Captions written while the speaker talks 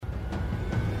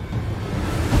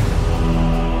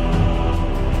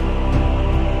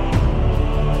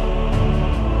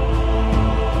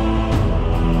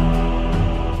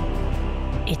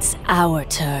our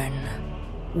turn.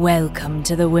 Welcome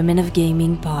to the Women of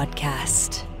Gaming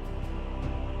podcast.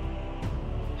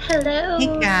 Hello.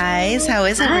 Hey guys, how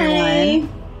is everyone?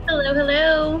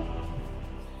 Hello.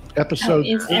 Episode.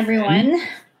 How is everyone?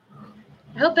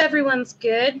 I hope everyone's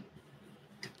good.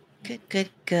 Good.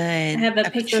 I have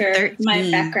a picture of my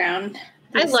background.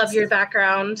 I love your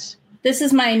background. This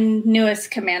is my newest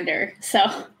commander. So,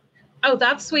 oh,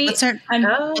 that's sweet. What's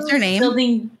her name?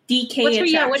 Building DK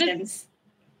attractions.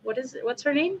 What's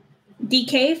her name?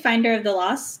 DK, Finder of the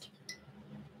Lost.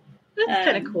 That's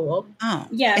kind of cool. Oh,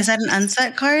 yeah. Is that an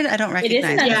unset card? I don't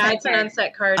recognize it. Yeah, it's an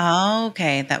unset card. Oh,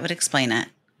 okay. That would explain it.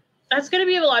 That's going to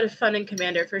be a lot of fun in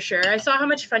Commander for sure. I saw how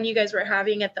much fun you guys were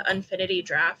having at the Unfinity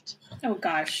draft. Oh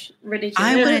gosh,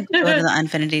 ridiculous! I wanted to go to the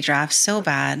Unfinity draft so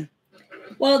bad.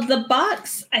 Well, the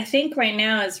box I think right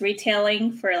now is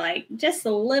retailing for like just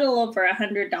a little over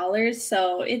 $100.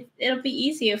 So it'll be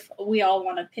easy if we all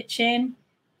want to pitch in,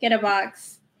 get a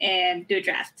box, and do a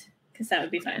draft because that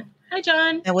would be fun. Hi,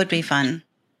 John. That would be fun.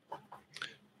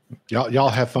 Y'all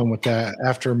have fun with that.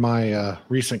 After my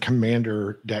recent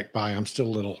Commander deck buy, I'm still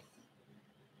little.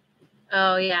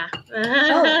 Oh, yeah.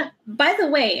 Oh, by the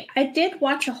way, I did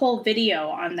watch a whole video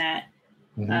on that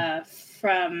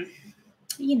from,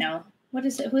 what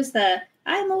is it? Who's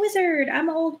I'm a wizard. I'm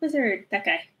an old wizard. That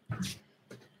guy.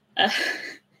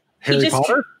 Harry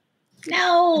Potter?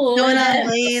 No. Going on,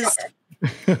 Blaze.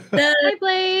 Hi,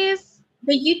 Blaze.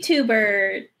 The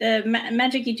YouTuber, the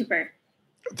magic YouTuber.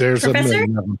 There's Professor? a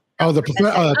million of them. Oh, the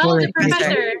professor. The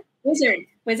professor.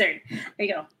 Wizard. There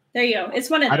you go. It's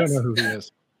one of those. I don't know who he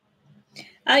is.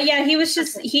 Yeah,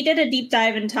 he did a deep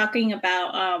dive in talking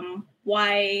about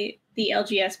why the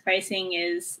LGS pricing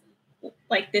is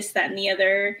like this, that, and the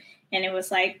other. And it was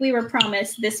like, we were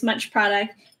promised this much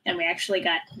product and we actually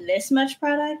got this much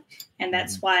product. And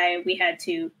that's why we had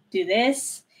to do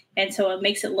this. And so it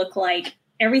makes it look like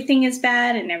everything is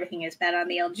bad and everything is bad on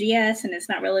the LGS. And it's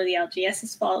not really the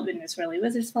LGS's fault, and it's really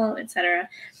Wizard's fault, etc.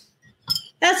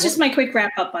 That's just my quick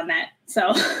wrap up on that.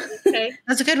 So okay.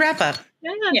 That's a good wrap up.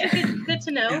 Yeah. Good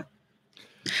to know. Yeah.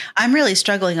 I'm really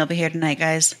struggling over here tonight,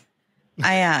 guys.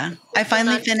 I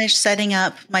finally finished setting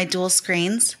up my dual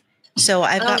screens. So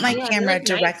I've got my camera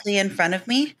directly in front of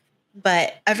me,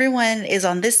 but everyone is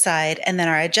on this side and then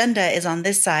our agenda is on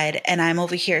this side and I'm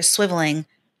over here swiveling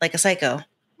like a psycho.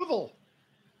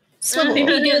 Swivel.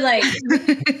 Maybe do like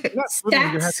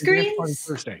stack screens.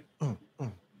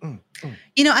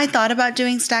 I thought about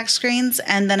doing stacked screens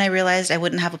and then I realized I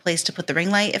wouldn't have a place to put the ring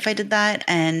light if I did that.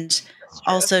 And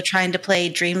also trying to play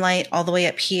Dreamlight all the way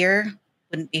up here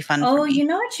wouldn't be fun. Oh, you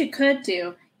know what you could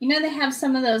do? They have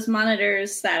some of those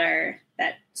monitors that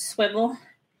swivel.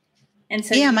 And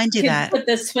so mine do that. Put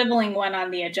the swiveling one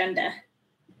on the agenda.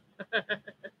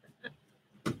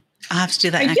 I'll have to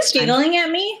do that Are next time. you giggling at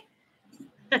me?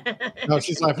 No,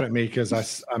 she's laughing at me because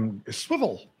I'm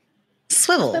swivel.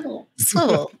 Swivel.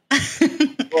 Well,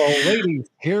 ladies,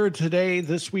 here today,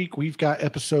 this week, we've got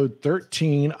episode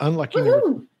 13, Unlucky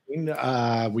Number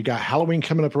 13. We got Halloween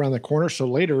coming up around the corner, so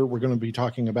later we're going to be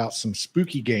talking about some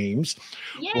spooky games.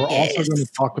 Yes. We're also going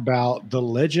to talk about The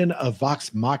Legend of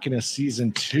Vox Machina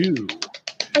Season 2.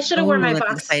 I should have worn my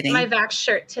Vox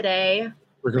shirt today.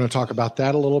 We're going to talk about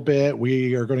that a little bit.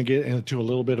 We are going to get into a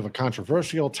little bit of a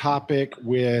controversial topic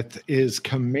is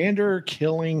Commander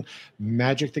killing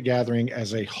Magic the Gathering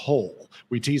as a whole?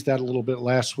 We teased that a little bit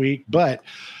last week, but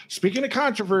speaking of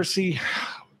controversy,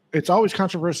 it's always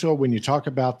controversial when you talk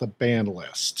about the ban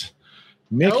list.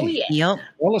 Nikki,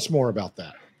 tell us more about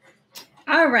that.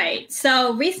 All right.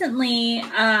 So recently,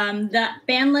 the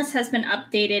ban list has been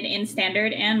updated in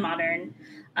Standard and Modern.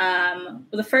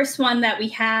 The first one that we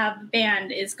have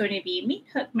banned is going to be Meat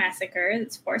Hook Massacre.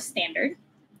 That's for Standard.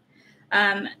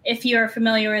 If you're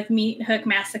familiar with Meat Hook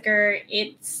Massacre,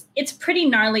 it's a pretty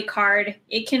gnarly card.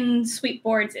 It can sweep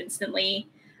boards instantly.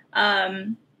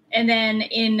 And then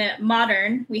in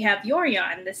Modern, we have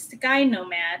Yorion, the Sky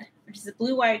Nomad, which is a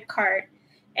blue-white card.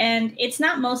 And it's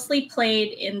not mostly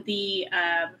played in the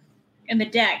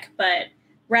deck, but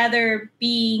rather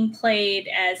being played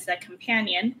as a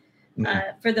companion.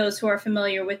 For those who are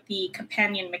familiar with the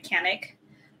companion mechanic.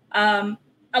 A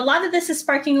lot of this is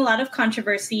sparking a lot of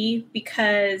controversy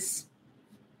because,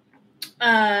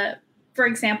 for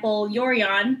example,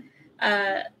 Yorion,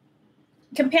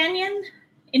 companion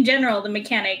in general, the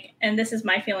mechanic, and this is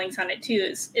my feelings on it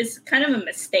too, is kind of a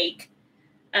mistake.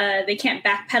 They can't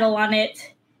backpedal on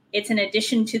it. It's an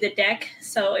addition to the deck.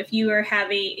 So if you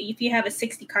have a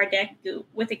 60 card deck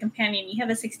with a companion, you have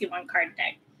a 61 card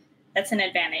deck. That's an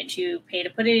advantage. You pay to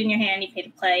put it in your hand. You pay to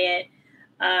play it.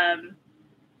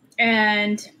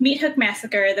 And Meat Hook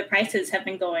Massacre, the prices have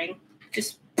been going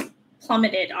just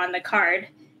plummeted on the card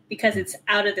because it's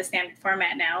out of the standard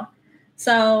format now.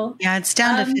 So yeah, it's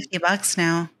down to $50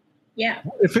 now. Yeah.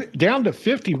 If it down to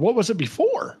 50, what was it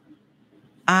before?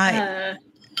 I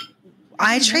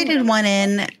traded one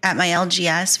in at my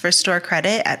LGS for store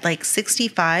credit at like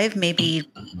 65, maybe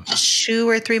 2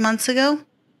 or 3 months ago.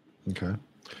 Okay.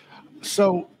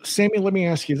 So, Sammy, let me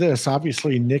ask you this.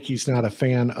 Obviously, Nikki's not a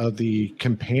fan of the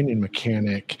companion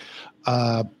mechanic.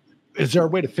 Is there a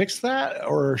way to fix that,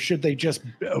 or should they just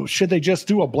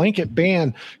do a blanket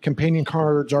ban? Companion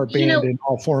cards are banned in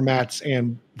all formats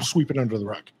and sweep it under the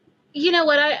rug. You know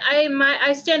what?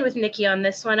 I stand with Nikki on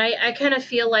this one. I kind of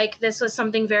feel like this was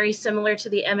something very similar to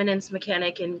the Eminence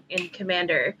mechanic in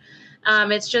Commander.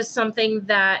 It's just something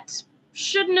that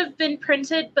shouldn't have been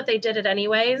printed, but they did it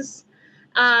anyways.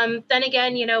 Then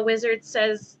again, Wizards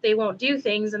says they won't do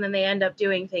things, and then they end up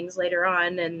doing things later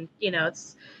on, and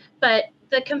but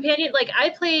the companion, like I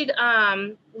played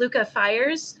Luca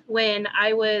Fires when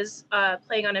I was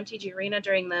playing on MTG Arena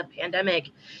during the pandemic,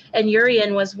 and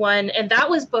Urian was one, and that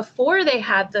was before they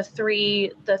had the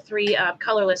three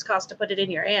colorless cost to put it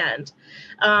in your hand,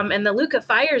 and the Luca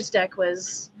Fires deck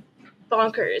was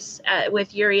bonkers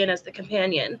with Urian as the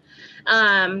companion.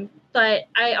 But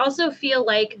I also feel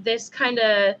like this kind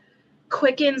of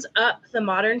quickens up the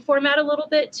modern format a little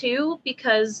bit too,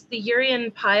 because the Urian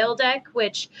pile deck,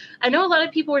 which I know a lot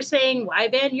of people were saying, why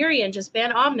ban Urian? Just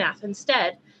ban Omnath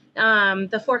instead.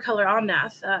 The 4-color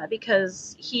Omnath,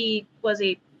 because he was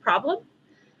a problem.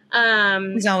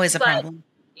 He's always a problem.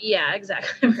 Yeah,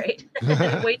 exactly. Right.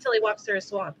 Wait till he walks through a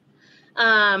swamp.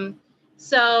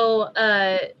 So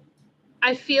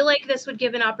I feel like this would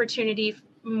give an opportunity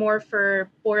more for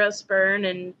Boros Burn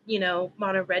and,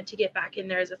 Mono Red to get back in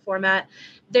there as a format.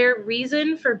 Their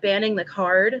reason for banning the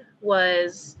card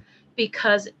was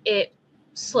because it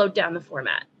slowed down the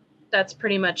format. That's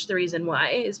pretty much the reason why,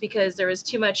 is because there was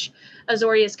too much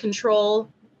Azorius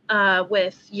control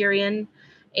with Urian,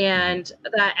 and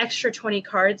that extra 20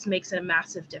 cards makes a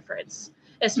massive difference,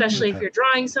 especially if you're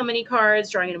drawing so many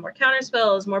cards, drawing into more counter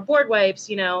spells, more board wipes,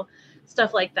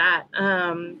 stuff like that.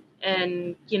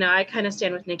 And, I kind of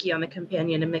stand with Nikki on the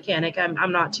companion and mechanic.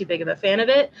 I'm not too big of a fan of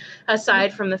it,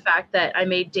 aside from the fact that I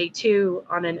made day 2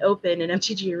 on an open in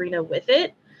MTG Arena with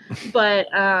it. But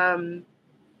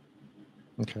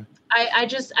okay. I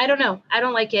don't know. I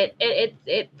don't like it.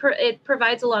 It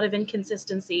provides a lot of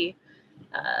inconsistency.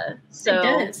 So it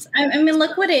does. I mean,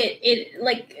 look what it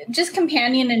like. Just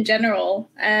companion in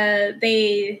general.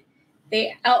 They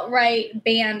outright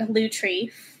banned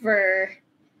Lutri for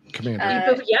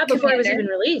Commander. Before it was even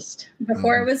released.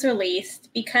 Before it was released,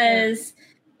 because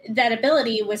that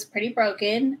ability was pretty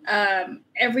broken.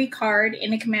 Every card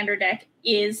in a Commander deck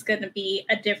is going to be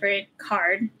a different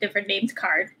card, different named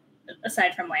card,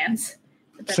 aside from lands.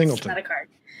 That's Singleton. Not a card.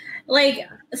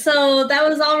 So that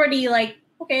was already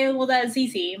okay, well, that's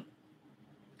easy.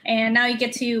 And now you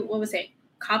get to, what was it?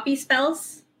 Copy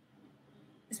spells?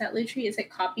 Is that Lutri? Is it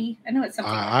copy? I know it's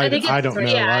something. I don't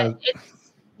know.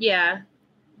 Yeah.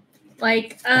 I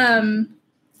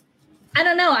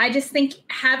don't know. I just think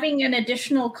having an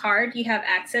additional card you have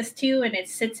access to, and it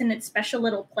sits in its special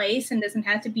little place and doesn't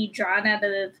have to be drawn out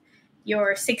of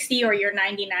your 60 or your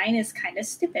 99 is kind of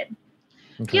stupid.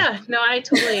 Okay. Yeah, no, I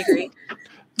totally agree.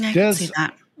 I can see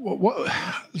that.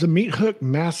 The Meat Hook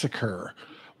Massacre,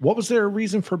 what was their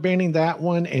reason for banning that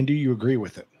one, and do you agree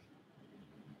with it?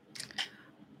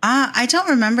 I don't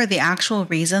remember the actual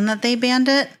reason that they banned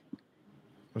it.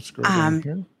 Let's go down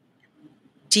here.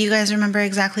 Do you guys remember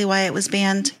exactly why it was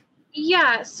banned?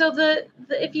 Yeah, so the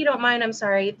if you don't mind, I'm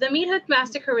sorry. The Meat Hook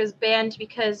Massacre was banned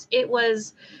because it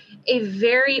was a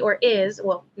very, or is,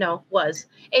 well, no, was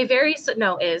a very,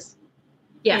 no, is.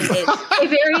 Yeah, it is. A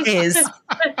very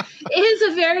is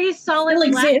a very solid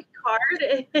black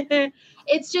card.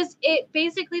 It's just,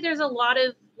 basically there's a lot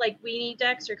of weenie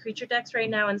decks or creature decks right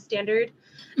now in standard.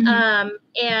 Mm-hmm.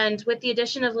 And with the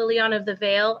addition of Liliana of the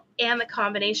Veil and the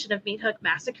combination of Meat Hook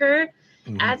Massacre,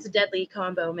 that's a deadly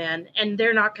combo, man. And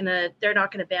they're not gonna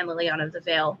ban Liliana of the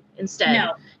Veil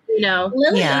instead. No.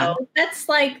 Lily, that's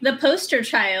the poster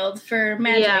child for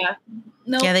Magic. Yeah.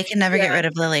 Nope. Yeah, they can never get rid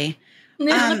of Lily. On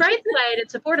the bright side,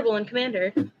 it's affordable in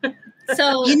Commander.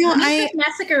 So Meat Hook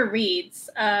Massacre reads,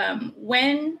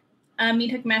 when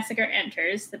Meat Hook Massacre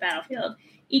enters the battlefield,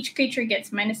 each creature gets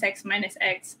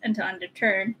 -X/-X until end of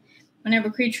turn.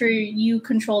 Whenever creature you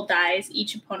control dies,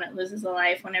 each opponent loses a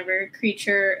life. Whenever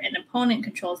creature an opponent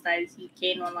controls dies, you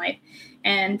gain 1 life.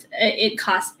 And it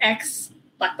costs X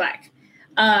black.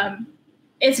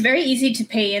 It's very easy to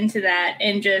pay into that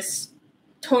and just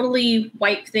totally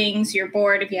wipe your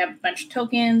board if you have a bunch of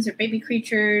tokens or baby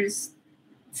creatures,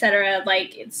 etc.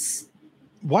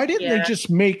 Why didn't they just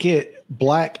make it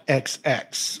black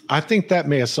XX? I think that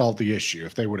may have solved the issue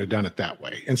if they would have done it that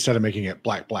way instead of making it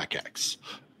black X.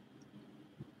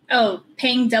 Oh,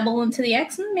 paying double into the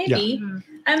X? Maybe. Yeah.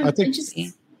 I think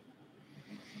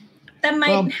that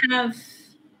might have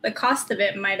the cost of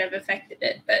it might have affected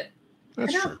it, but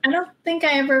I don't think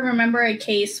I ever remember a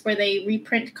case where they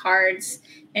reprint cards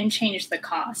and change the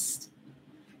cost.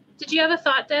 Did you have a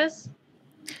thought, Des?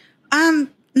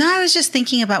 No, I was just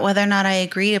thinking about whether or not I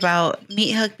agreed about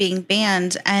Meat Hook being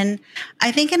banned. And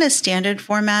I think in a standard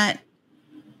format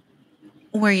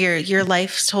where your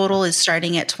life total is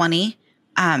starting at 20,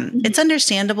 it's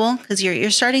understandable because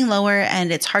you're starting lower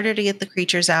and it's harder to get the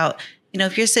creatures out. You know,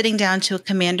 if you're sitting down to a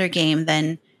commander game,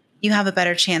 then you have a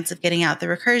better chance of getting out the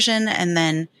recursion and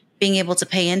then being able to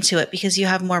pay into it because you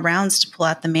have more rounds to pull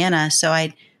out the mana. So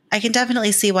I can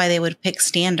definitely see why they would pick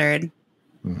standard.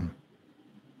 Mm-hmm.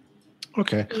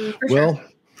 Okay. Well,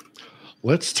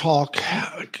 let's talk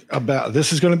about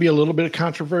this. Is going to be a little bit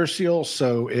controversial.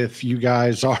 So if you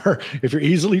guys if you're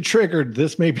easily triggered,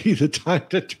 this may be the time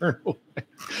to turn away.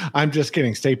 I'm just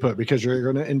kidding. Stay put because you're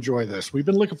going to enjoy this. We've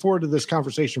been looking forward to this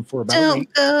conversation for about a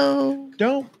week.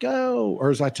 Don't go.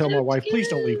 Or as I tell my wife, please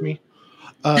don't leave me.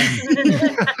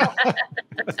 I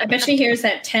bet she hears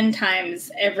that 10 times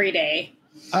every day.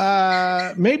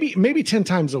 Maybe 10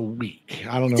 times a week.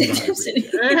 I don't know.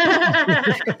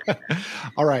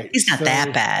 All right. He's not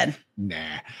that bad.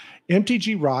 Nah.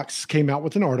 MTG Rocks came out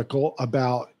with an article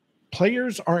about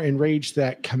players are enraged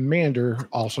that Commander,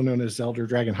 also known as Elder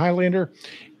Dragon Highlander,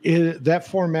 that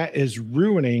format is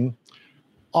ruining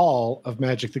all of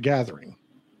Magic the Gathering.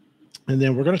 And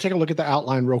then we're going to take a look at the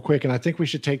outline real quick. And I think we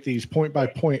should take these point by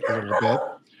point a little bit.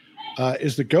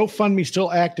 Is the GoFundMe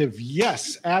still active?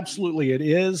 Yes, absolutely it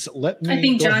is. I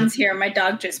think John's here. My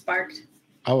dog just barked.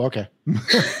 Oh, okay.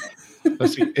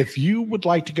 Let's see. If you would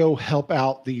like to go help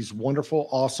out these wonderful,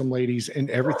 awesome ladies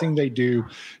and everything they do,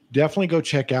 definitely go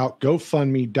check out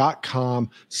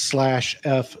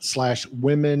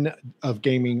GoFundMe.com/F/Women of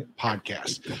Gaming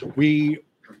Podcast.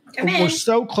 We're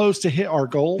so close to hit our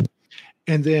goal.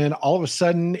 And then all of a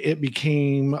sudden it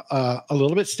became a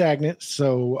little bit stagnant.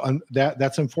 So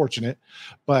that's unfortunate,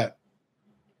 but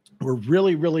we're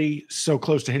really, really so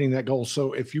close to hitting that goal.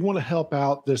 So if you want to help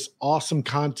out this awesome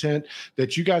content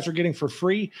that you guys are getting for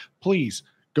free, please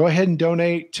go ahead and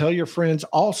donate. Tell your friends.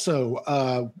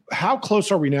 Also, how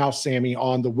close are we now, Sammy,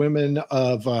 on the Women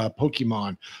of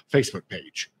Pokemon Facebook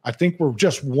page? I think we're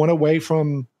just one away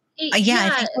from. I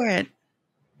think we're at.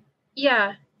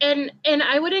 Yeah. And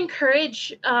I would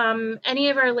encourage any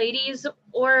of our ladies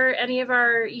or any of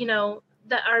our,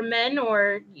 that are men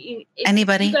or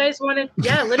anybody. If you guys want to,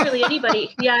 literally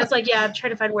anybody. Yeah, it's like, I'm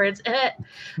trying to find words.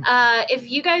 If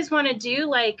you guys want to do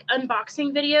like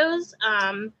unboxing videos,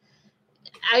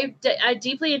 I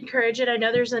deeply encourage it. I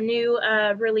know there's a new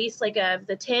release like of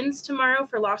the tins tomorrow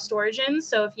for Lost Origins.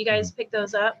 So if you guys pick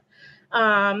those up,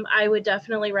 I would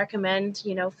definitely recommend,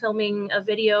 filming a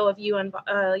video of you,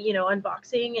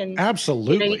 unboxing and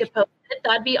absolutely, you could post it.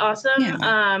 That'd be awesome.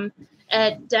 Yeah.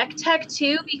 At Deck Tech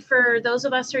 2, for those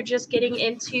of us who are just getting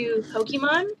into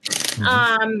Pokemon,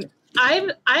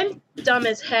 I'm dumb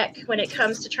as heck when it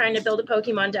comes to trying to build a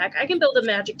Pokemon deck. I can build a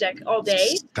Magic deck all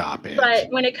day. Stop it. But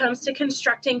when it comes to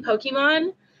constructing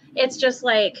Pokemon, it's just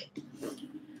like,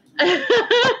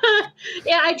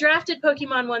 I drafted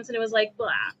Pokemon once and it was like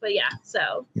blah, but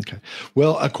so okay.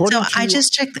 Well, according to I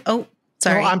just checked. Oh,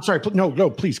 sorry. No, I'm sorry. No,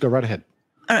 please go right ahead.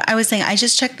 I was saying I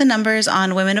just checked the numbers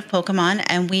on Women of Pokemon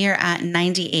and we are at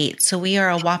 98. So we are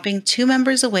a whopping 2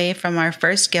 members away from our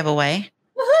first giveaway.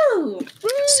 Woohoo!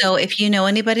 So if you know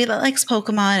anybody that likes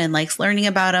Pokemon and likes learning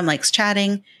about them, likes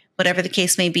chatting, whatever the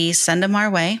case may be, send them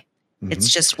our way. It's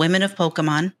just Women of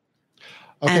Pokemon.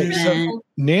 Okay, so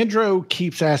Nandro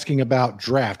keeps asking about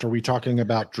draft. Are we talking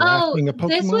about drafting a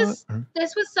Pokemon?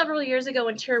 This was several years ago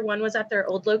when Tier 1 was at their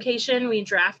old location. We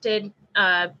drafted,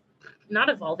 not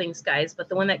Evolving Skies, but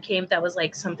the one that came that was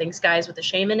like something Skies with a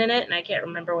shaman in it, and I can't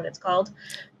remember what it's called.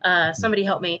 Somebody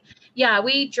help me. Yeah,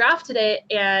 we drafted it,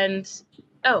 and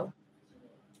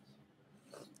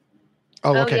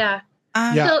okay.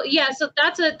 Yeah. So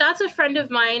that's a friend of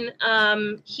mine.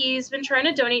 He's been trying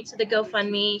to donate to the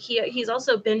GoFundMe. He's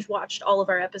also binge watched all of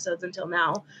our episodes until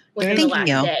now within the last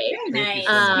day. Very nice.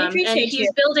 And he's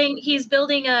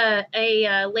building a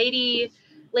ladies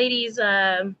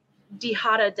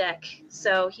Dihada deck.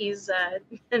 So he's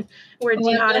where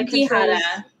Dihada controls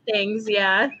things.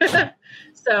 Yeah.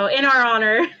 So in our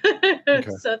honor.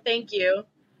 Okay. So thank you.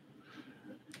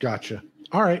 Gotcha.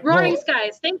 All right. Roaring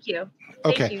Skies. Thank you.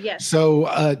 Okay. Thank you, yes.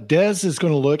 So Des is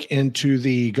going to look into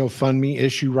the GoFundMe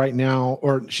issue right now,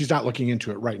 or she's not looking into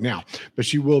it right now, but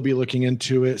she will be looking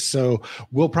into it. So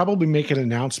we'll probably make an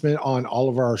announcement on all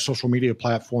of our social media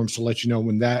platforms to let you know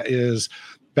when that is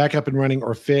back up and running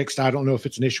or fixed. I don't know if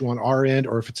it's an issue on our end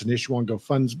or if it's an issue on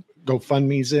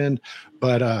GoFundMe's end,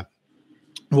 but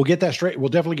we'll get that straight. We'll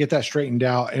definitely get that straightened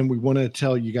out. And we want to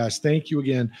tell you guys, thank you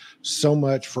again so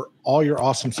much for all your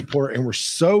awesome support. And we're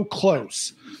so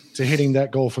close to hitting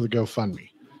that goal for the GoFundMe.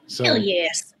 So hell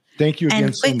yes. Thank you again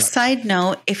and so much. quick side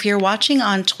note, if you're watching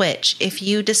on Twitch, if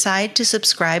you decide to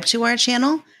subscribe to our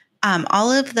channel,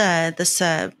 all of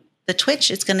the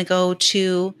Twitch is going to go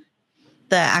to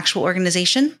the actual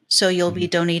organization. So you'll be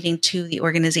donating to the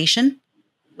organization,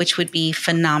 which would be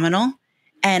phenomenal.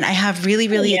 And I have really,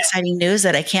 really exciting news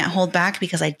that I can't hold back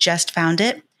because I just found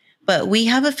it. But we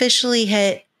have officially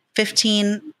hit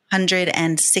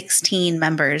 1,516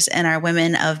 members in our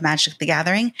Women of Magic the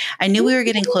Gathering. I knew we were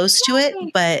getting close to it,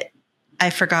 but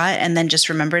I forgot and then just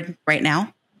remembered right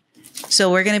now.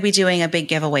 So we're going to be doing a big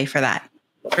giveaway for that.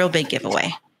 Real big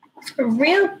giveaway. A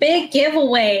real big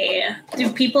giveaway.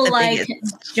 Do people like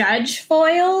judge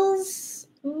foils?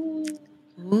 Ooh.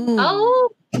 Oh,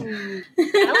 I like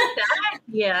that.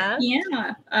 Yeah.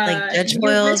 Yeah. Like judge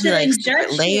foils, we like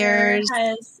secret layers.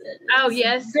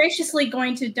 Yes. Graciously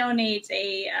going to donate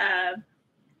a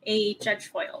judge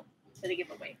foil for the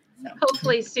giveaway. So.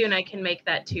 Hopefully soon I can make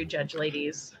that too, judge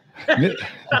ladies.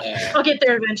 I'll get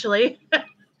there eventually.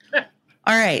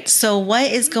 All right. So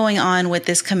what is going on with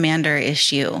this Commander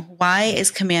issue? Why is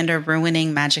Commander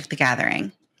ruining Magic the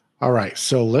Gathering? All right.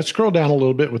 So let's scroll down a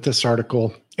little bit with this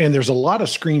article. And there's a lot of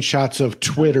screenshots of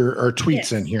Twitter or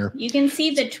tweets in here. You can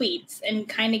see the tweets and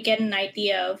kind of get an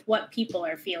idea of what people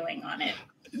are feeling on it.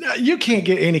 No, you can't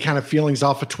get any kind of feelings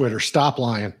off of Twitter. Stop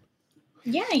lying.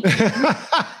 Yeah. I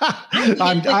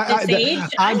see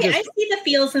the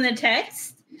feels in the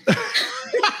text.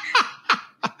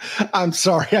 I'm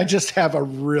sorry. I just have a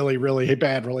really, really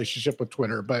bad relationship with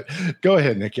Twitter. But go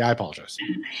ahead, Nikki. I apologize.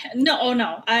 No.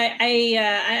 I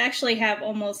actually have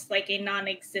almost like a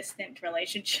non-existent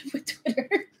relationship with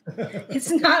Twitter. It's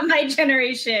not my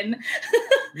generation.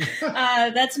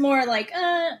 That's more like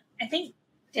I think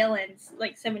Dylan's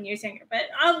like 7 years younger. But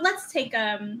let's take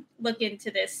a look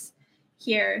into this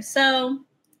here. So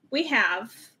we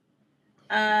have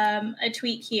a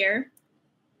tweet here.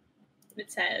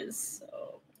 It says,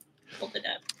 hold it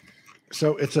up.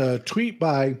 So it's a tweet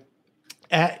by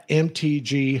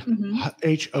 @MTG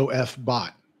HOF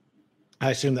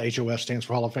I assume the HOF stands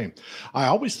for Hall of Fame. I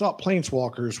always thought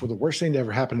planeswalkers were the worst thing to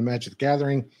ever happen to Magic the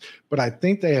Gathering, but I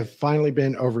think they have finally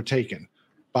been overtaken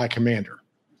by Commander.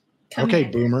 Okay,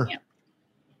 Boomer. Yeah.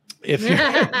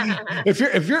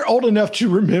 If you're old enough to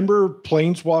remember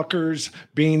planeswalkers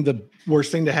being the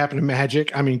worst thing to happen to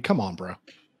Magic, I mean, come on, bro.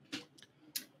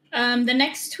 The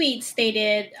next tweet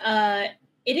stated,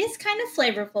 it is kind of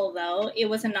flavorful, though. It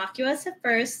was innocuous at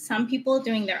first. Some people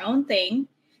doing their own thing.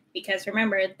 Because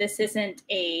remember, this isn't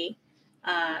a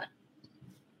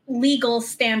legal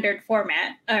standard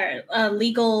format or a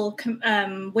legal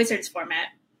Wizards format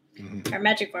or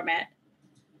Magic format.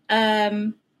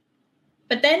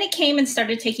 But then it came and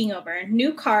started taking over.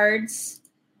 New cards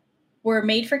were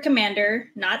made for Commander,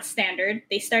 not Standard.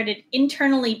 They started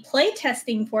internally play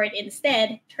testing for it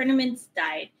instead. Tournaments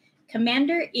died.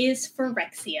 Commander is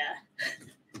Phyrexia.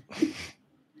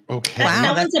 Okay.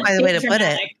 Wow, that's quite a way to put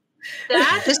it.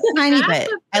 Just a tiny bit.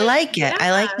 I like it. Yeah. I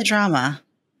like the drama.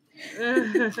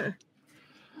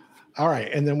 All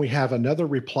right. And then we have another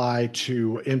reply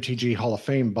to MTG Hall of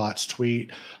Fame bot's tweet.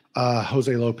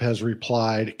 Jose Lopez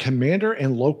replied, Commander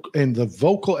and the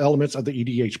vocal elements of the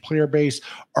EDH player base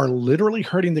are literally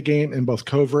hurting the game in both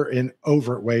covert and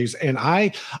overt ways. And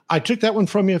I took that one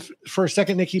from you for a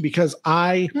second, Nikki, because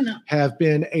I have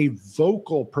been a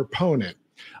vocal proponent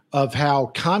of how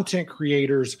content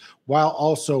creators, while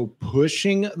also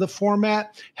pushing the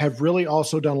format, have really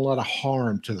also done a lot of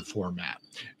harm to the format.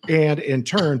 And in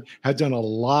turn, have done a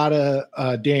lot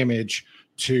of damage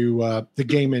to the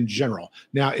game in general.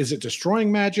 Now, is it destroying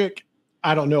Magic?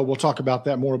 I don't know. We'll talk about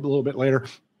that more a little bit later.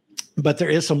 But there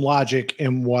is some logic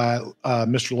in what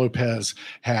Mr. Lopez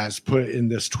has put in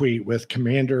this tweet with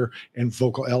Commander and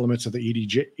vocal elements of the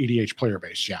EDH player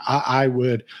base. Yeah, I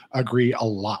would agree a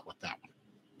lot with that one.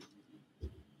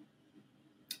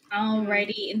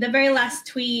 Alrighty. The very last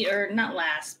tweet, or not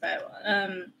last, but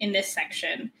in this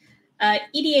section,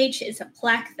 EDH is a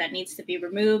plaque that needs to be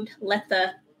removed. Let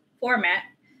the format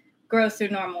grow through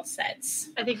normal sets.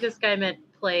 I think this guy meant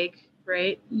plague,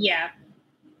 right? Yeah.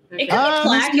 Okay. It could be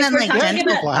plaque if we're talking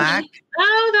about plaque.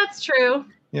 Oh, that's true.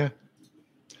 Yeah.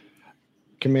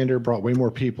 Commander brought way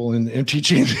more people in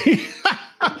MTG.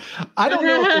 I don't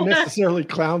know if they're necessarily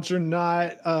clowns or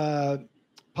not,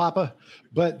 Papa,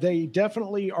 but they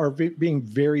definitely are being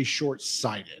very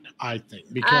short-sighted, I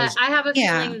think. Because I have a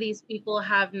feeling these people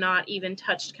have not even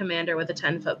touched Commander with a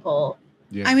 10-foot pole.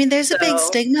 Yeah. I mean, there's a big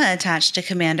stigma attached to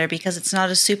Commander because it's not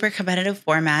a super competitive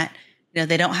format.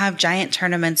 They don't have giant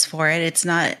tournaments for it. It's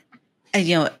not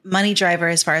a money driver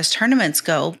as far as tournaments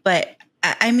go. But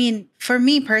I mean, for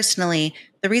me personally,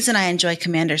 the reason I enjoy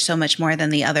Commander so much more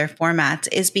than the other formats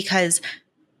is because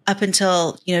up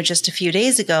until, just a few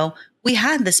days ago, we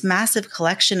had this massive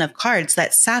collection of cards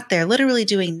that sat there literally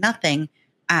doing nothing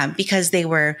because they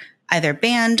were either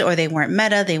banned or they weren't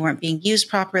meta, they weren't being used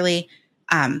properly,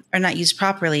 or not used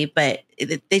properly, but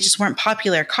they just weren't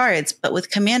popular cards. But with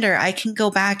Commander, I can go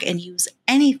back and use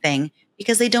anything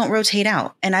because they don't rotate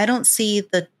out. And I don't see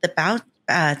the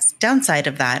downside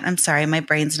of that. I'm sorry, my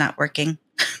brain's not working.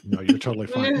 No, you're totally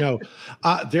fine. No,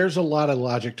 there's a lot of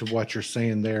logic to what you're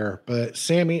saying there. But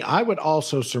Sammy, I would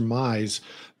also surmise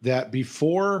that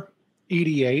before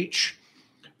EDH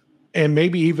and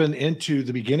maybe even into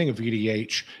the beginning of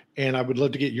EDH, and I would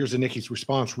love to get yours and Nikki's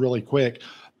response really quick,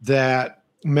 that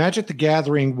Magic the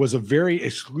Gathering was a very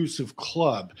exclusive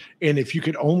club. And if you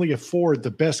could only afford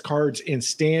the best cards in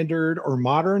Standard or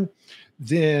Modern,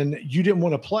 then you didn't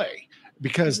want to play.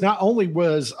 Because not only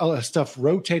was stuff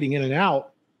rotating in and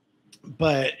out,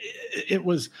 but it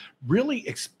was really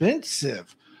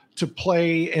expensive to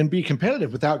play and be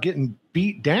competitive without getting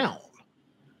beat down.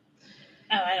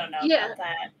 Oh, I don't know about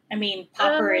that. I mean,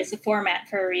 Pauper is a format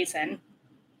for a reason.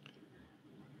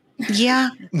 Yeah,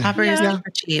 Pauper is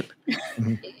super cheap.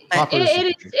 Mm-hmm.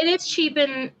 It is cheap,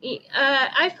 and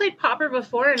I've played Pauper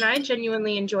before, and I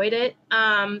genuinely enjoyed it.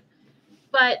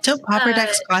 But so Pauper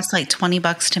decks cost like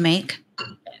 $20 to make.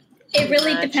 It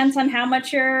really depends on how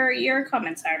much your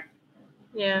comments are.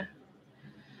 Yeah.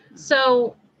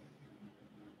 So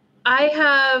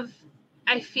I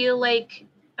feel like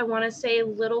I want to say a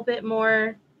little bit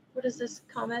more. What does this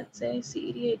comment say?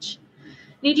 CEDH.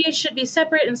 EDH should be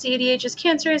separate, and CEDH is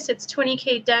cancerous. It's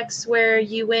 20k decks where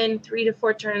you win 3 to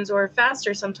 4 turns or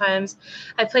faster sometimes.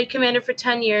 I played Commander for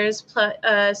 10 years.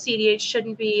 CEDH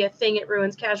shouldn't be a thing. It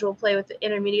ruins casual play with the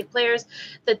intermediate players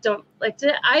that don't like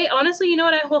to. I honestly,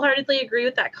 I wholeheartedly agree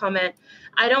with that comment.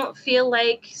 I don't feel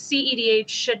like CEDH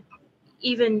should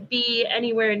even be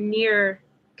anywhere near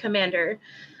Commander.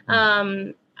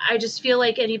 I just feel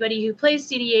like anybody who plays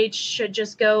CDH should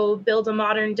just go build a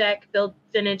modern deck, build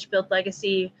Vintage, build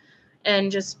Legacy,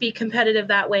 and just be competitive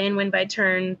that way and win by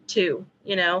turn 2,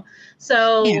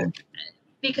 So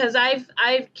because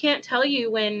I can't tell you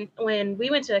when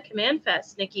we went to a Command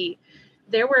Fest, Nikki,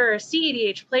 there were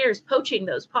CEDH players poaching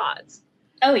those pods.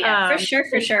 Oh yeah, for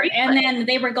sure. And then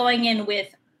they were going in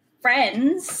with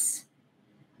friends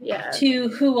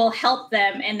who will help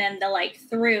them, and then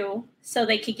through so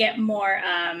they could get more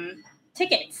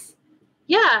tickets.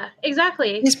 Yeah,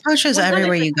 exactly. These poachers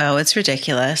everywhere you go. It's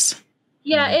ridiculous.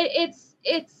 Yeah,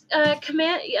 it's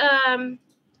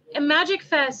Magic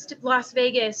Fest Las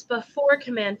Vegas before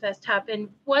Command Fest happened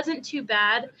wasn't too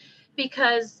bad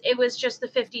because it was just the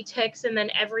 50 ticks and then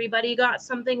everybody got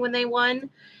something when they won.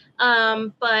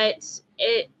 But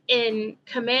in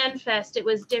Command Fest it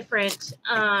was different.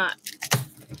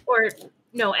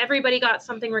 No, everybody got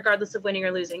something regardless of winning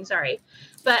or losing. Sorry.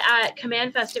 But at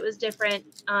Command Fest, it was different.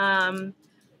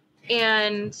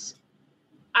 And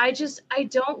I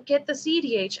don't get the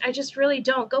CDH. I just really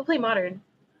don't. Go play Modern.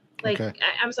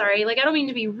 I'm sorry. I don't mean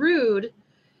to be rude,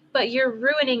 but you're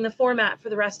ruining the format for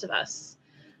the rest of us.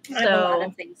 I have a lot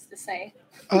of things to say.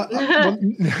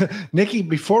 Nikki,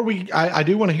 before I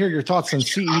do want to hear your thoughts on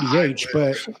CEDH,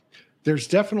 but there's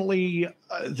definitely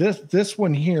this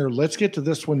one here. Let's get to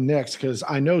this one next because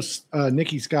I know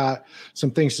Nikki's got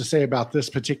some things to say about this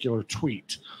particular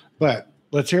tweet. But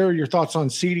let's hear your thoughts on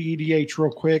CEDH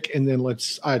real quick, and then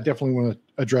I definitely want to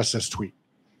address this tweet.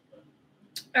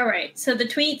 All right. So the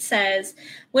tweet says,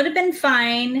 would have been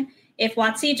fine if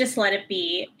WotC just let it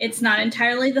be. It's not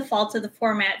entirely the fault of the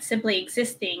format simply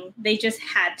existing. They just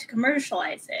had to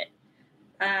commercialize it.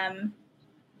 And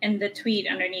the tweet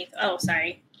underneath, oh,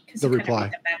 sorry. The reply.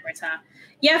 Kind of backwards, huh?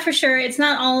 Yeah, for sure. It's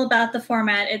not all about the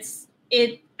format. It's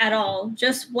it at all.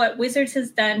 Just what Wizards has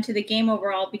done to the game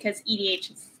overall because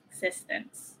EDH's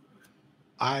existence.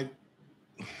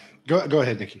 Go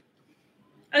ahead, Nikki.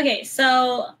 Okay,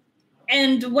 so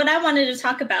and what I wanted to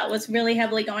talk about was really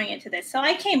heavily going into this. So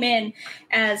I came in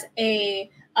as a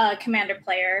Commander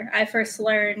player. I first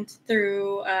learned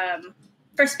through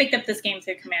first picked up this game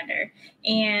through Commander,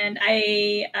 and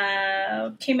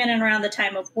I came in and around the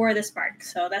time of War of the Spark.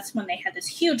 So that's when they had this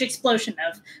huge explosion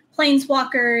of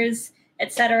planeswalkers,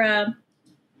 etc.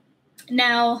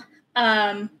 Now,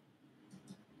 I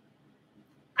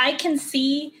can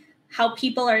see how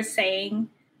people are saying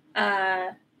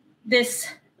this,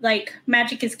 like,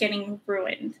 Magic is getting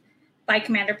ruined by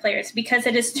Commander players because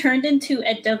it has turned into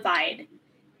a divide.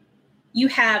 You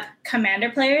have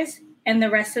Commander players and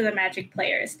the rest of the Magic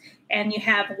players. And you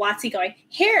have WotC going,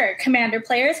 here, Commander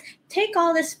players, take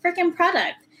all this freaking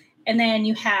product. And then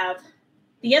you have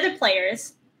the other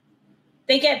players,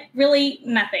 they get really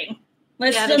nothing.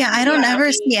 I don't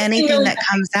ever see anything that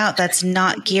comes out that's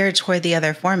not geared toward the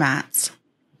other formats.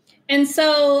 And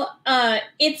so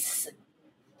it's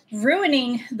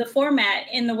ruining the format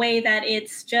in the way that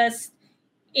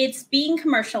it's being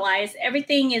commercialized.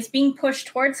 Everything is being pushed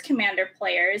towards Commander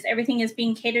players. Everything is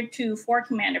being catered to for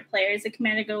Commander players. The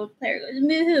Commander player goes,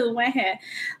 moo-hoo, wah-heh.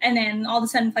 And then all of a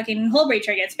sudden fucking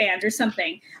Hullbreacher gets banned or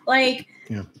something. Like,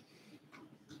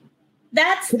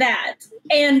 that's that.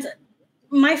 And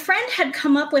my friend had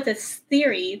come up with this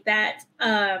theory that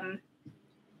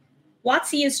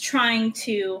WotC is trying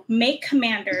to make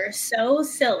Commander so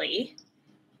silly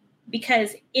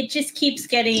because it just keeps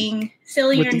getting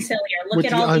sillier and sillier. Look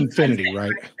at all these Unfinity,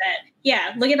 right?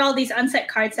 Look at all these unset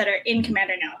cards that are in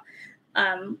Commander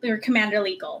now. Or Commander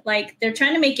legal. Like, they're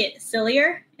trying to make it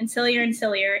sillier and sillier and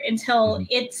sillier until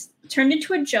it's turned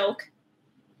into a joke.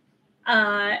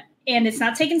 And it's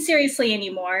not taken seriously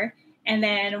anymore. And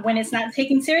then when it's not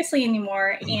taken seriously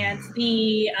anymore and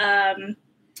the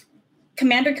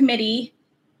Commander Committee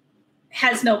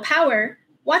has no power,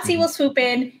 WotC will swoop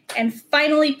in and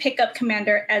finally pick up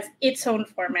Commander as its own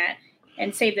format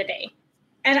and save the day.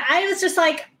 And I was just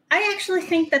like, I actually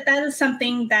think that is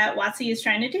something that WotC is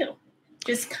trying to do.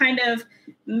 Just kind of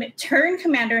turn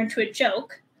Commander into a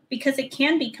joke because it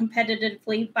can be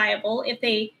competitively viable if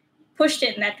they pushed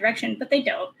it in that direction, but they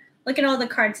don't. Look at all the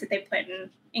cards that they put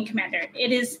in Commander.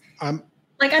 It is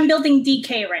like I'm building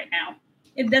DK right now.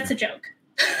 That's a joke.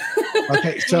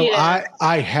 Okay, so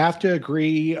I have to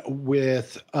agree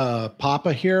with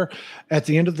Papa here. At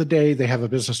the end of the day, they have a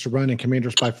business to run, and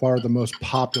Commander's by far the most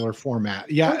popular format.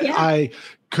 I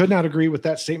could not agree with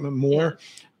that statement more.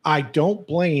 I don't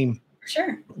blame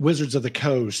Wizards of the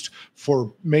Coast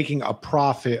for making a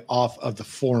profit off of the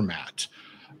format.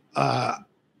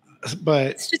 But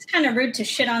it's just kind of rude to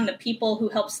shit on the people who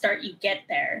helped start you get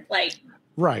there. Like,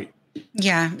 right.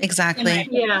 Yeah, exactly.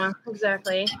 Yeah,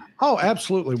 exactly. Oh,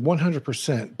 absolutely.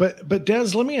 100%. But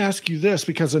Des, let me ask you this,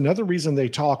 because another reason they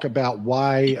talk about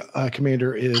why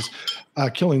Commander is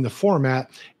killing the format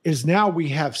is now we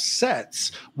have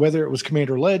sets, whether it was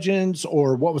Commander Legends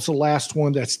or what was the last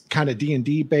one that's kind of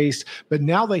D&D based, but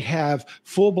now they have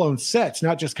full-blown sets,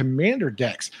 not just Commander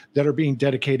decks that are being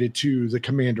dedicated to the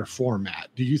Commander format.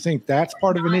 Do you think that's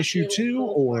part of an issue too,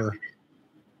 or?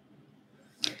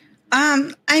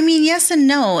 I mean, yes and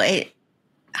no.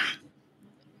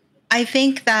 I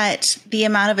think that the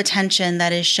amount of attention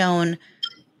that is shown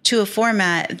to a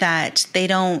format that they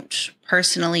don't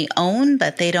personally own,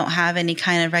 that they don't have any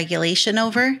kind of regulation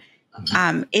over,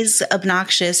 is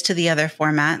obnoxious to the other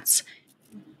formats.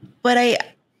 But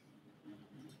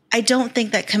I don't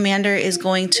think that Commander is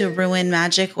going to ruin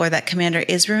Magic, or that Commander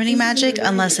is ruining Magic,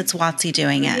 unless it's WotC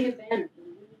doing it.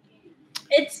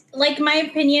 It's like, my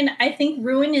opinion, I think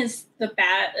ruin is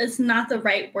not the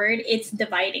right word. It's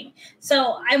dividing.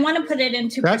 So I want to put it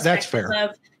into perspective. That's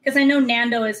fair. Because I know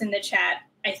Nando is in the chat,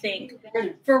 I think.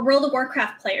 For World of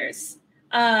Warcraft players,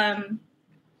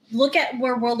 look at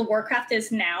where World of Warcraft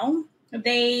is now.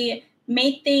 They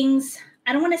made things,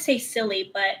 I don't want to say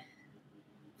silly, but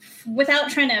without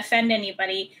trying to offend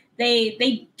anybody,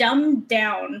 they dumbed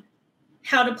down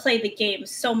how to play the game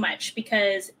so much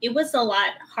because it was a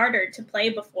lot harder to play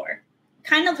before.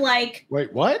 Kind of like...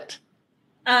 Wait, what?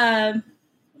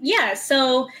 Yeah,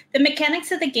 so the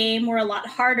mechanics of the game were a lot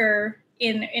harder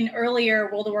in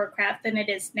earlier World of Warcraft than it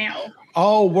is now.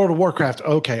 Oh, World of Warcraft.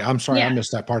 Okay, I'm sorry. I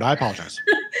missed that part. I apologize.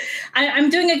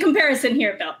 I'm doing a comparison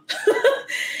here, Bill.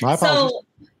 My apologies. So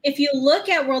if you look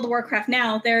at World of Warcraft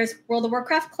now, there's World of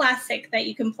Warcraft Classic that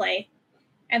you can play,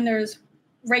 and there's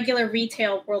regular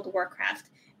retail World of Warcraft,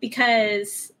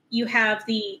 because you have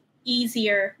the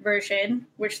easier version,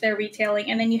 which they're retailing,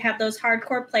 and then you have those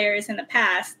hardcore players in the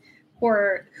past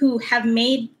who have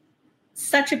made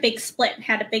such a big split and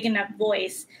had a big enough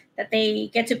voice that they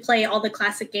get to play all the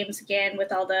classic games again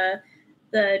with all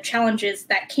the challenges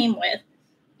that came with.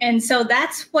 And so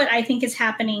that's what I think is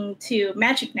happening to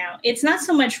Magic now. It's not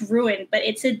so much ruin, but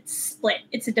it's a split.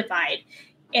 It's a divide.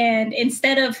 And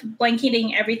instead of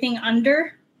blanketing everything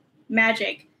under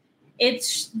Magic,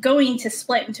 it's going to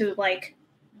split into like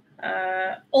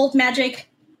old Magic,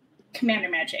 Commander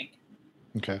Magic.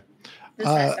 Okay.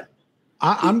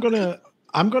 I'm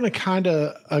gonna kind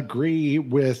of agree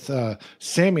with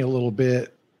Sammy a little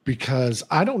bit, because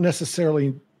I don't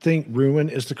necessarily think ruin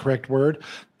is the correct word.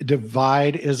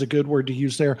 Divide is a good word to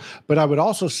use there, but I would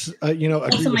also agree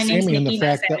with Sammy in the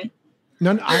fact that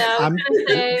I'm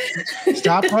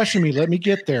stop rushing me. Let me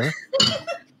get there.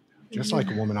 Just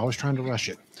like a woman, I was trying to rush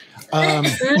it.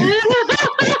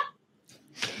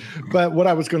 But what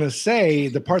I was going to say,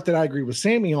 the part that I agree with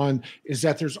Sammy on, is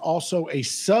that there's also a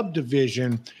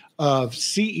subdivision of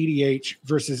CEDH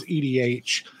versus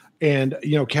EDH, and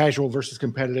casual versus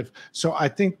competitive. So I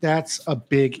think that's a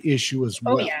big issue as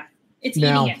well. Oh yeah, it's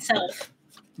eating itself.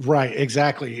 Right,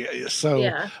 exactly.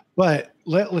 So, but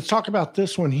let's talk about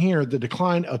this one here: the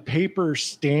decline of paper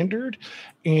standard.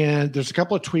 And there's a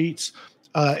couple of tweets.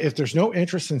 If there's no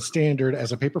interest in standard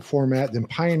as a paper format, then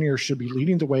Pioneer should be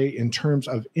leading the way in terms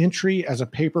of entry as a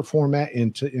paper format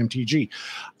into MTG.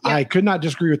 Yeah. I could not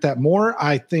disagree with that more.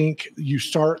 I think you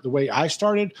start the way I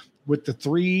started, with the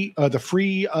free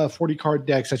 40 card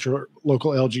decks at your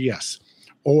local LGS,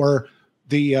 or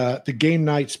the Game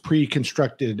Nights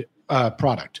pre-constructed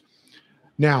product.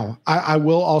 Now, I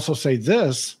will also say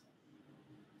this: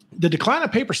 the decline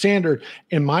of paper standard,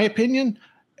 in my opinion,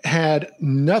 had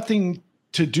nothing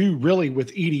to do really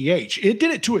with EDH. It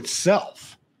did it to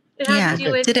itself. It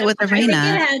did it with Arena. I think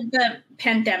it had the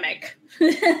pandemic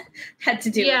had to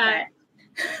do with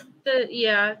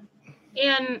that.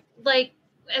 And like,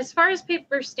 as far as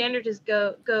paper standard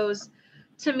goes,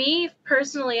 to me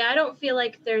personally, I don't feel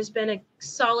like there's been a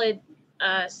solid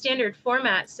standard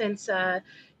format since the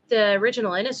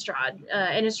original Innistrad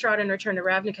and Return to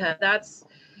Ravnica.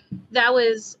 That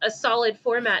was a solid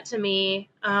format to me,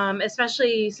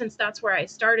 especially since that's where I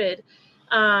started.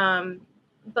 And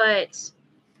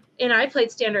I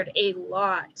played Standard a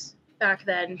lot back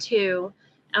then too.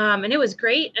 And it was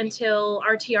great until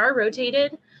RTR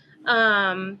rotated.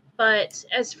 But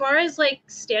as far as like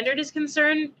Standard is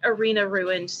concerned, Arena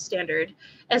ruined Standard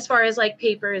as far as like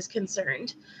paper is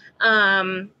concerned.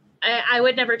 I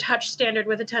would never touch Standard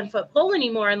with a 10-foot pole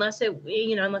anymore unless I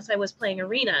was playing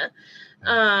Arena.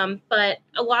 But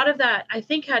a lot of that, I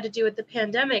think, had to do with the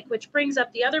pandemic, which brings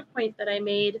up the other point that I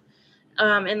made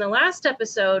in the last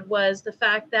episode, was the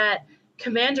fact that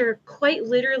Commander quite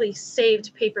literally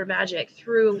saved paper Magic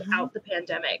throughout the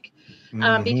pandemic,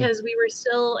 because we were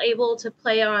still able to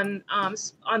play on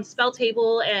Spell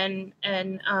Table and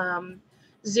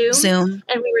Zoom,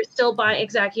 and we were still buying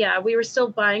we were still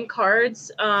buying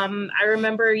cards. I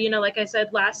remember, like I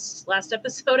said last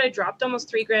episode, I dropped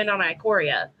almost $3,000 on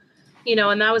Ikoria.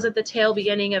 And that was at the tail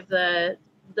beginning of the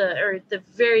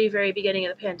very, very beginning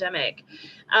of the pandemic.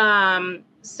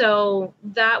 So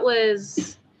that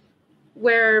was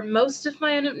where most of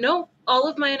my all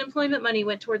of my unemployment money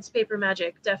went towards paper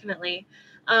Magic, definitely.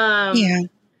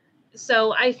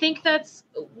 So I think that's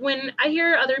when I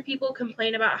hear other people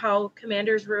complain about how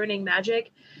Commander's ruining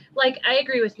Magic. Like, I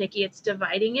agree with Nikki, it's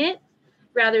dividing it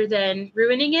rather than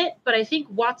ruining it. But I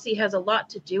think WotC has a lot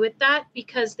to do with that,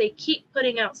 because they keep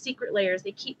putting out secret layers.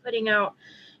 They keep putting out,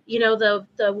 the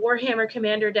Warhammer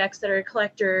Commander decks that are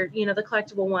collector, the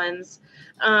collectible ones.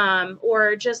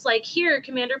 Or just like, here,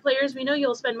 Commander players, we know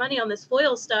you'll spend money on this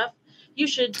foil stuff. You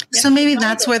should. So maybe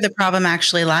that's where the problem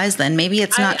actually lies then. Maybe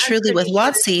it's not truly with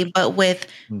WotC, but with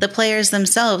the players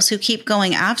themselves who keep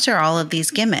going after all of these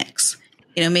gimmicks.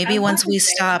 Maybe once we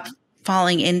stop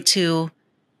falling into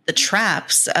the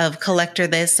traps of collector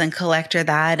this and collector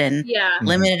that and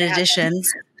limited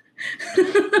editions.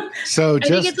 So I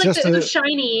think it's like the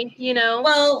shiny,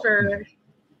 Well,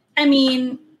 I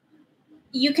mean,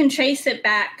 you can trace it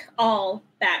back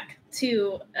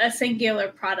to a singular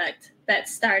product that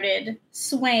started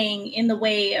swaying in the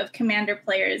way of Commander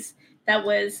players that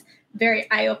was very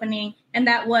eye-opening, and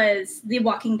that was the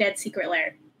Walking Dead secret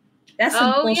lair. That's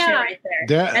some bullshit right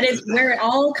there. That is where it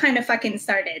all kind of fucking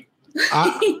started.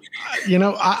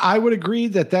 I would agree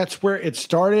that that's where it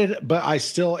started, but I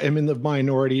still am in the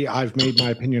minority. I've made my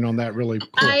opinion on that really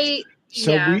quick.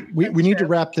 We need to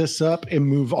wrap this up and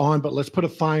move on, but let's put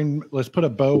a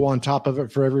bow on top of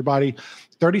it for everybody.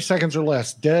 30 seconds or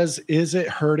less. Des, is it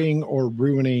hurting or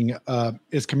ruining?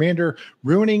 Is Commander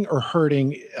ruining or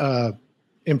hurting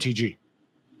MTG?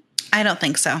 I don't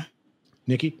think so.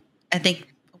 Nikki? I think.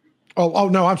 Oh,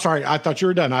 no, I'm sorry. I thought you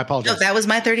were done. I apologize. No, that was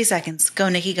my 30 seconds. Go,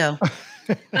 Nikki, go.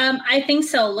 I think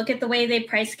so. Look at the way they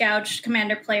price gouged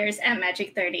Commander players at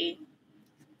Magic 30.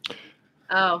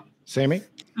 Oh. Sammy?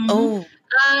 Mm-hmm.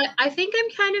 I think I'm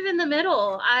kind of in the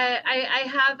middle.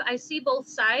 I see both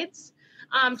sides.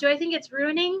 Do I think it's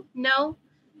ruining? No.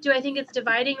 Do I think it's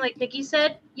dividing, like Nikki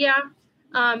said? Yeah.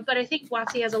 But I think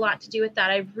WotC has a lot to do with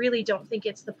that. I really don't think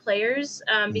it's the players,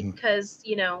 because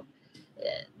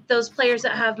those players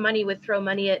that have money would throw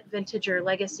money at Vintage or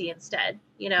Legacy instead.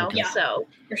 Yeah, so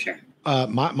for sure.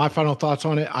 My final thoughts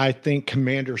on it. I think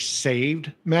Commander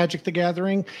saved Magic the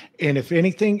Gathering, and if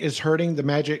anything is hurting the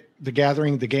Magic the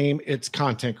Gathering, the game, it's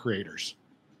content creators.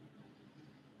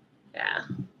 Yeah.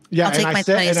 I'll take my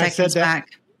 20 seconds back.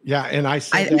 Yeah, and I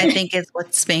said I think it's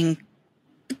what's being.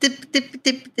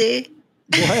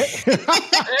 What?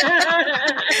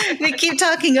 We keep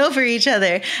talking over each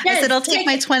other. Yes, I said I'll take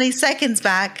my 20 seconds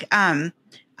back.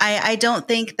 I don't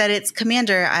think that it's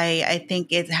Commander. I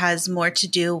think it has more to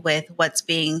do with what's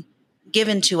being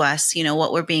given to us,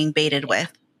 what we're being baited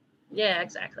with. Yeah,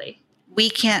 exactly. We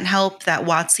can't help that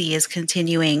WotC is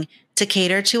continuing to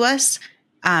cater to us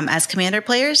as Commander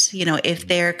players. If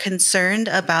they're concerned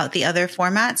about the other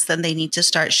formats, then they need to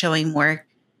start showing more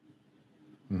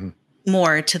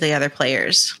to the other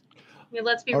players.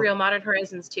 Let's be real. Modern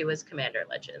Horizons 2 is Commander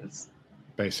Legends.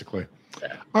 Basically. So.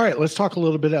 All right, let's talk a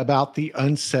little bit about the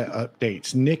unset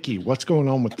updates. Nikki, what's going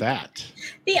on with that?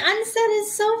 The unset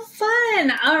is so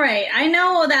fun. All right, I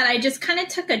know that I just kind of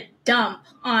took a dump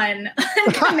on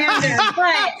Commander,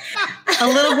 but a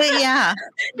little bit, yeah.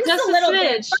 Just a little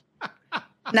bit.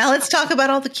 Now let's talk about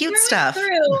all the cute stuff.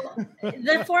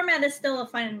 The format is still a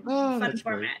fun format.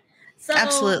 Great. So,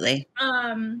 absolutely.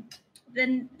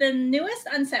 The newest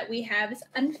unset we have is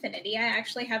Unfinity. I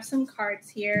actually have some cards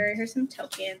here. Here's some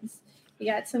tokens. We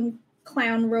got some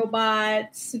clown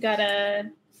robots. We got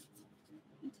a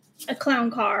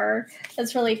clown car.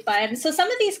 That's really fun. So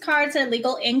some of these cards are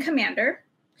legal in Commander.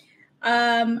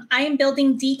 I am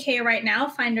building DK right now,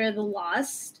 Finder of the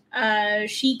Lost.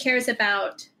 She cares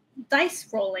about dice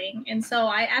rolling. And so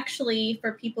I actually,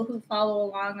 for people who follow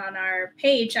along on our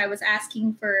page, I was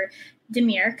asking for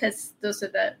Dimir, because that's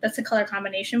the color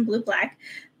combination, blue-black,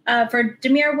 for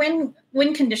Dimir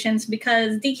win conditions,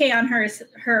 because DK on her is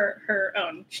her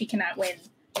own. She cannot win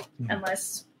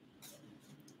unless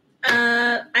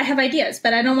I have ideas,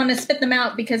 but I don't want to spit them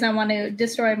out because I want to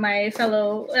destroy my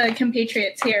fellow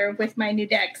compatriots here with my new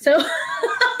deck. So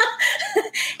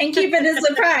and keep it a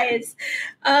surprise.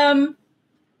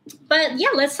 But yeah,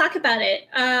 let's talk about it.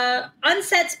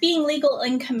 Unsets being legal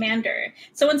in Commander.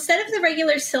 So instead of the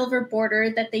regular silver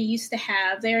border that they used to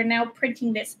have, they are now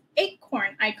printing this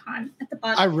acorn icon at the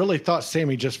bottom. I really thought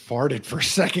Sammy just farted for a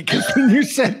second, because when you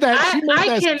said that,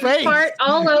 I can fart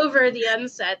all over the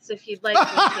unsets if you'd like me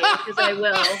to, because I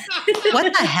will.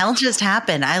 What the hell just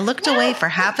happened? I looked away for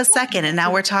half a second, and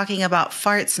now we're talking about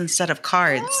farts instead of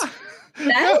cards.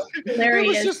 That's hilarious. It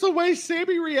was just the way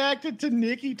Sammy reacted to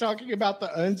Nikki talking about the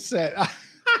unset.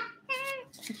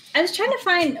 I was trying to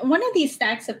find one of these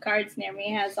stacks of cards near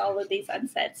me has all of these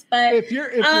unsets, but if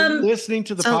you're listening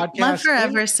to the podcast, Love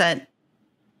Forever set.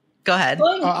 Go ahead.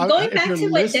 Going back to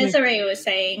what Desiree was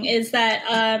saying is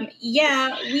that,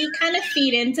 we kind of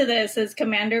feed into this as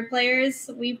Commander players.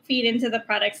 We feed into the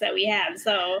products that we have.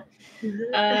 So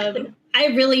I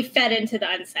really fed into the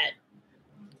unset.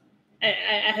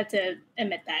 I have to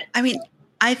admit that. I mean,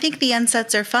 I think the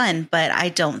unsets are fun, but I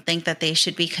don't think that they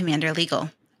should be Commander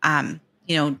legal.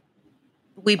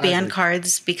 We ban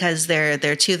cards because they're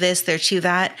to this, they're to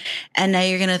that. And now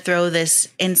you're going to throw this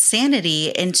insanity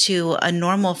into a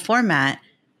normal format.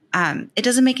 It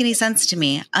doesn't make any sense to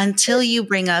me until you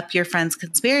bring up your friend's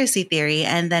conspiracy theory,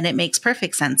 and then it makes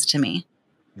perfect sense to me.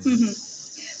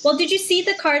 Mm-hmm. Well, did you see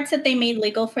the cards that they made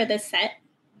legal for this set?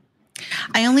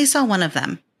 I only saw one of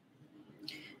them.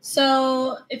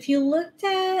 So if you looked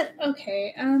at,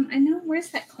 I know, where's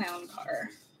that clown car?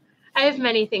 I have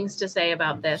many things to say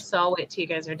about this, so I'll wait till you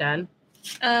guys are done.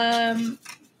 I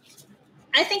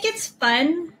think it's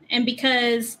fun, and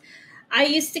because I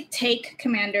used to take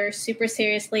Commander super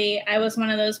seriously, I was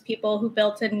one of those people who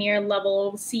built a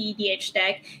near-level CEDH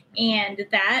deck, and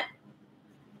that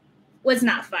was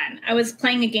not fun. I was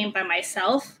playing a game by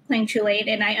myself, playing too late,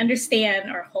 and I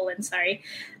understand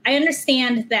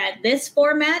that this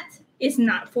format is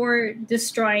not for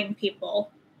destroying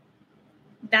people.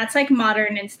 That's like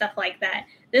Modern and stuff like that.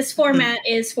 This format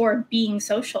is for being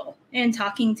social and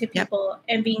talking to people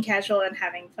and being casual and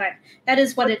having fun. That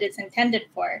is what it is intended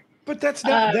for. But that's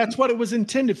not, that's what it was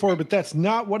intended for, but that's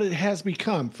not what it has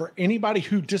become. For anybody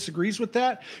who disagrees with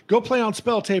that, go play on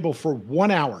Spell Table for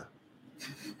 1 hour.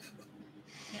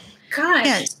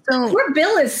 Gosh, poor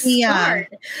Bill is smart.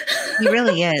 He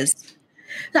really is.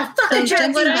 The fucking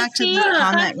jumping back to the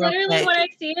comment literally what I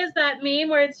see is that meme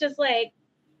where it's just like,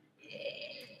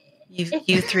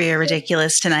 You three are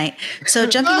ridiculous tonight. So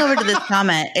jumping over to this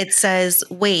comment, it says,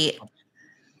 wait,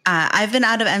 I've been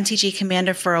out of MTG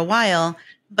Commander for a while,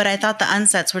 but I thought the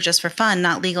unsets were just for fun,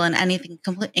 not legal in anything,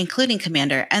 including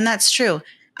Commander. And that's true.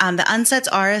 The unsets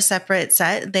are a separate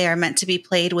set. They are meant to be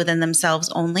played within themselves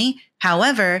only.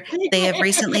 However, they have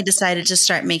recently decided to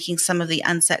start making some of the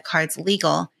unset cards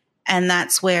legal. And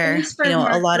that's where,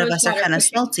 a lot of us are kind of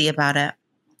salty about it.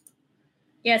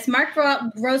 Yes, Mark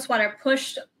Rosewater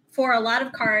pushed for a lot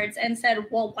of cards and said,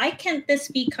 well, why can't this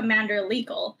be Commander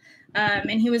legal?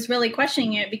 And he was really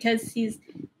questioning it because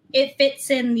it fits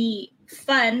in the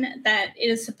fun that it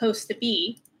is supposed to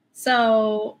be.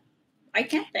 So why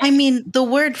can't they? I mean, the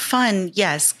word fun,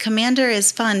 yes, Commander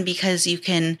is fun because you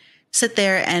can sit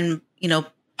there and,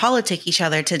 politic each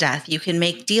other to death. You can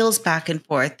make deals back and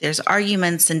forth. There's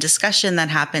arguments and discussion that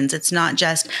happens. It's not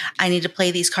just, I need to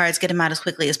play these cards, get them out as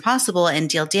quickly as possible and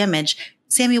deal damage.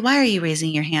 Sammy, why are you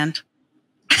raising your hand?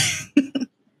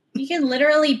 You can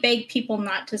literally beg people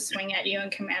not to swing at you in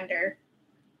Commander.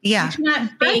 Yeah. You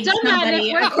cannot beg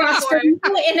somebody across from you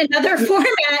in another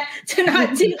format to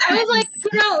not do that. I was like,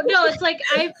 no, it's like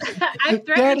I've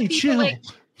threatened people like,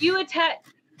 you attack.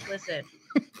 Listen.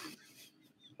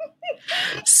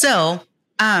 So,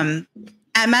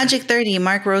 at Magic 30,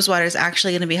 Mark Rosewater is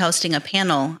actually going to be hosting a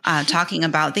panel talking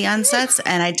about the unsets,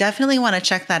 and I definitely want to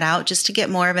check that out just to get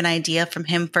more of an idea from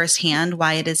him firsthand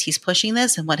why it is he's pushing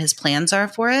this and what his plans are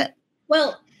for it.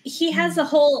 Well, he has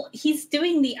he's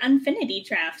doing the Unfinity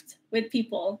draft with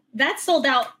people. That sold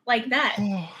out like that.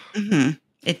 Mm-hmm.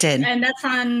 It did. And that's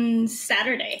on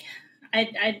Saturday.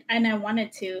 I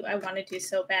wanted to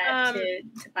so bad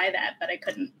to buy that, but I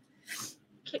couldn't.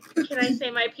 Can I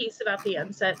say my piece about the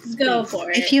unsets? Go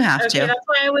for it. If you have to. That's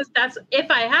why that's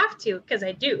if I have to, because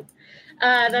I do.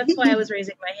 That's why I was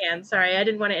raising my hand. Sorry, I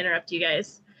didn't want to interrupt you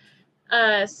guys.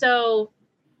 So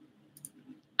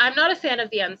I'm not a fan of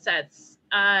the unsets.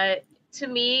 To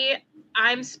me,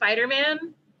 I'm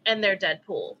Spider-Man and they're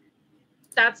Deadpool.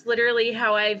 That's literally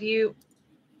how I view.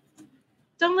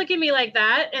 Don't look at me like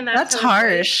that. And that's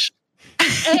harsh.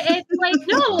 It's like,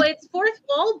 no, it's fourth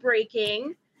wall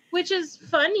breaking, which is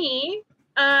funny.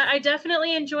 I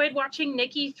definitely enjoyed watching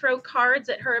Nikki throw cards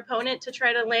at her opponent to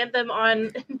try to land them on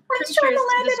creatures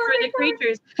to destroy the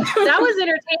creatures. That was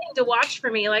entertaining to watch for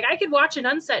me. Like, I could watch an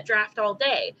unset draft all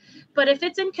day. But if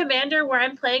it's in Commander where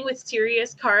I'm playing with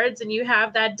serious cards and you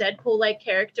have that Deadpool-like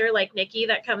character like Nikki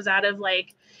that comes out of,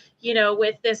 like,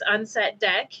 with this unset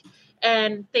deck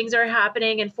and things are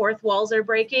happening and fourth walls are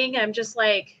breaking, I'm just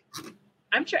like,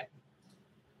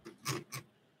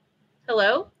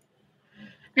 hello?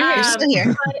 You're still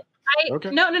here. Okay.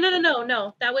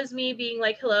 No. That was me being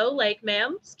like, hello, like,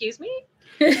 ma'am, excuse me.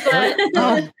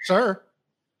 But, sir.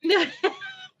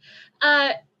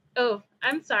 Oh,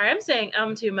 I'm sorry. I'm saying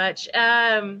too much.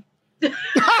 Wow.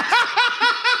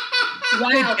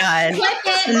 God.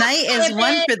 Tonight is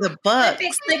one for the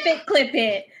books. Clip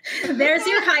it. There's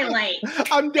your highlight.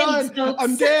 I'm done. Thanks,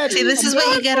 I'm dead. See, this is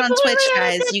what you get on Twitch,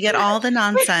 guys. You get all the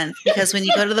nonsense because when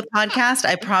you go to the podcast,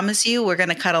 I promise you, we're going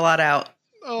to cut a lot out.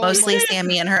 Mostly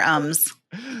Sammy and her ums.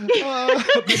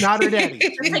 But not her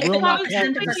daddy. Like Will not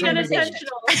cut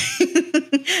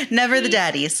Never the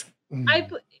daddies.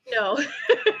 No.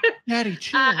 Daddy,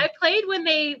 chill. I played when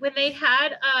they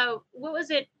had what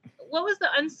was it? What was the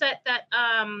unset that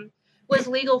was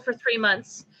legal for 3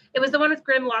 months? It was the one with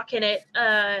Grimlock in it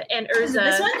and Urza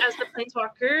as the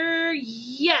Planeswalker.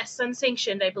 Yes,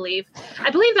 unsanctioned, I believe. I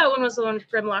believe that one was the one with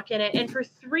Grimlock in it. And for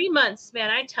 3 months,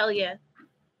 man, I tell you,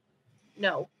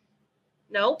 no.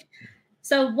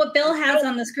 So what Bill has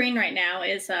on the screen right now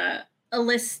is a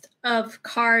list of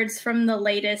cards from the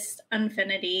latest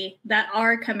Unfinity that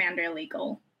are Commander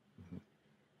legal.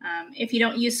 If you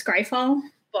don't use Scryfall,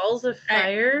 Balls of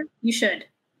Fire, you should.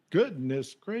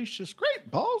 Goodness gracious,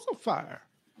 great balls of fire.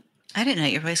 I didn't know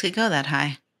your voice could go that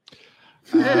high.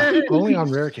 Only on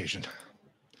rare occasion.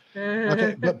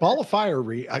 Okay, but Ball of Fire,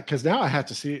 because now I have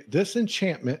to see this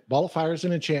enchantment. Ball of Fire is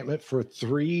an enchantment for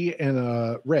 3 and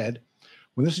a red.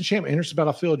 When this enchantment enters the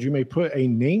battlefield, you may put a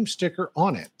name sticker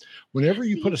on it. Whenever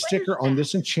you put a sticker on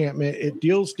this enchantment, it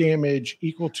deals damage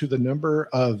equal to the number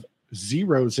of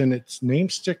zeros in its name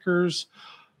stickers.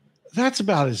 That's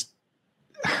about as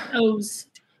O's.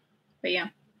 But yeah.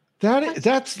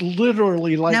 That's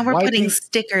literally like now we're putting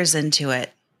stickers into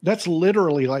it. That's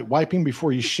literally like wiping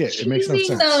before you shit. It makes no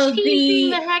sense. So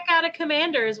the heck out of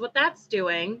Commander is what that's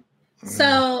doing.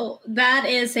 So that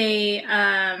is a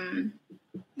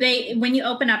when you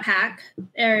open a pack,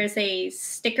 there's a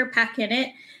sticker pack in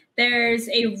it. There's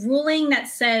a ruling that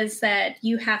says that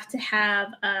you have to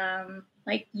have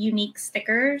like unique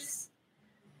stickers.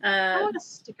 I want to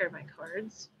sticker my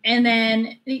cards. And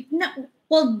then, no,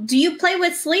 well, do you play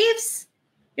with sleeves?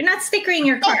 You're not stickering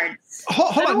your cards.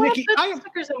 Hold on, Nikki. I have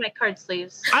stickers on my card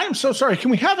sleeves. I am so sorry.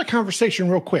 Can we have a conversation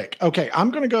real quick? Okay,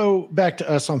 I'm going to go back to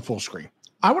us on full screen.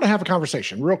 I want to have a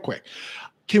conversation real quick.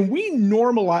 Can we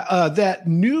normalize that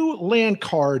new land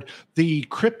card, the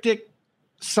cryptic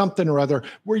something or other,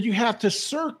 where you have to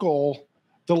circle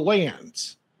the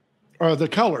lands or the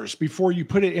colors before you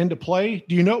put it into play?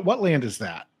 Do you know what land is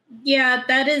that? Yeah,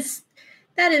 that is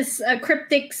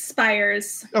Cryptic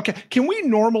Spires. Okay, can we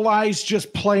normalize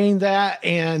just playing that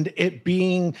and it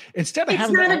being instead of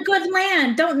having? It's not a good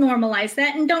land. Don't normalize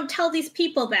that, and don't tell these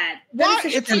people that. Why?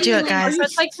 Don't do it, guys.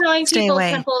 It's like telling people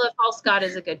Temple of the False God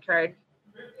is a good card.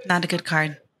 Not a good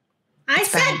card. I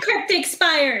said Cryptic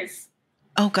Spires.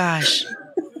 Oh gosh.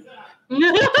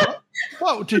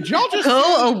 Whoa! Did y'all just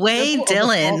go away,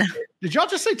 Dylan? Did y'all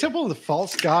just say Temple of the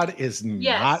False God is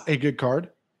not a good card?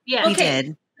 Yeah, okay. He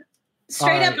did.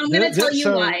 Straight up, I'm going to tell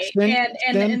you why,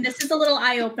 and this is a little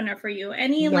eye opener for you.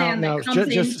 Any land that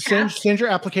comes just in send your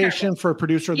application for a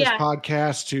producer of this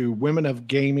podcast to Women of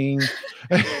Gaming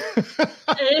at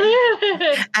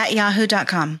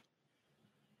yahoo.com.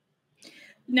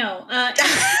 No, anything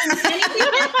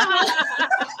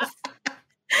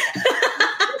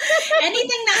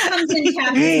that comes in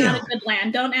tap is not a good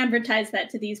land. Don't advertise that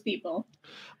to these people.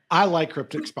 I like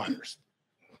Cryptic Spires.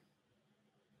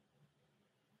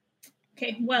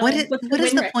 Okay, well, what is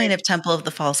the point of Temple of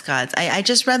the False Gods? I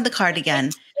just read the card again,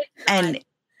 and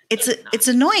it's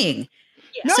annoying.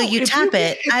 Yeah. So you tap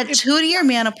it, add 2 to your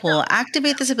mana pool,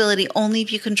 activate this ability only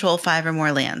if you control 5 or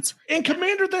more lands. And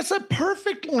Commander, that's a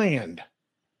perfect land.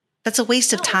 That's a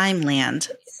waste of time land.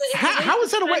 How is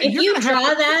that a waste? If you draw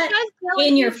that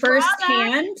in your first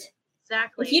hand,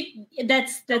 exactly.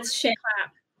 That's shit.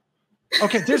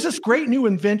 Okay, there's this great new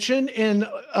invention in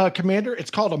Commander. It's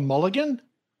called a mulligan.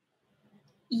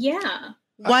 Yeah.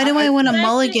 Why do I want a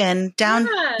mulligan down,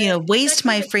 waste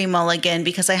my free mulligan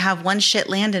because I have one shit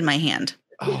land in my hand?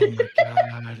 Oh my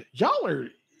God. Y'all are,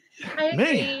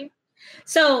 man.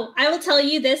 So I will tell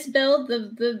you this, Bill,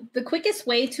 the quickest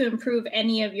way to improve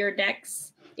any of your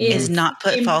decks is not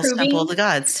put false Temple of the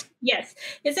Gods. Yes.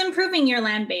 It's improving your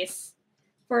land base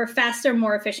for faster,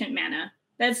 more efficient mana.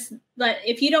 That's like,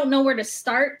 if you don't know where to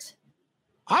start,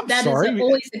 that is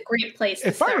always a great place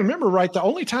to start. If I remember right, the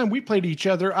only time we played each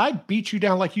other, I beat you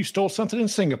down like you stole something in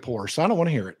Singapore, so I don't want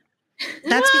to hear it.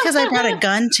 That's because I brought a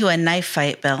gun to a knife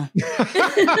fight, Bill.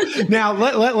 Now,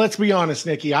 let's be honest,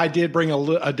 Nikki. I did bring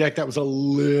a deck that was a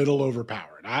little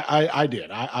overpowered. I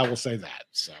did. I will say that.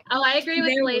 So. Oh, I agree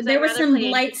with Blaze. There was some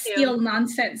light steel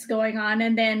nonsense going on,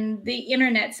 and then the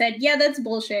internet said, yeah, that's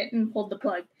bullshit, and pulled the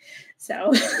plug.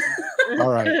 So. All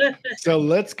right. So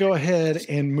let's go ahead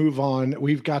and move on.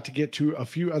 We've got to get to a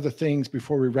few other things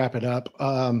before we wrap it up.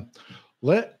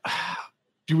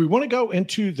 Do we want to go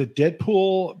into the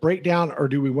Deadpool breakdown, or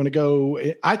do we want to go?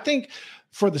 I think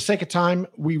for the sake of time,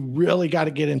 we really got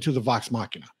to get into the Vox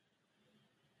Machina.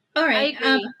 All right.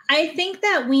 I think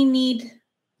that we need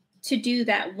to do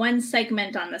that one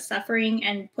segment on the suffering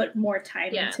and put more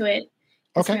time into it.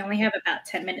 Okay. We only have about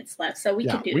 10 minutes left, so we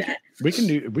can do that. We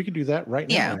can do that right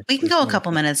now. Yeah, we can go a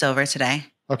couple minutes over today.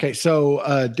 Okay,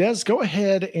 so Des, go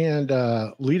ahead and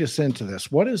lead us into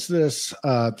this. What is this,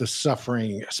 the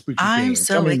suffering spooky game? I'm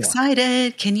so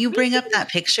excited. Can you bring up that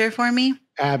picture for me?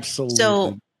 Absolutely.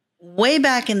 So way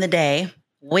back in the day,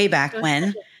 way back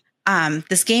when,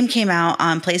 this game came out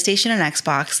on PlayStation and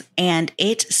Xbox, and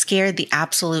it scared the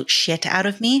absolute shit out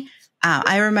of me.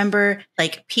 I remember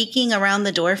like peeking around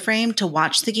the door frame to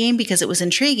watch the game because it was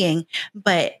intriguing,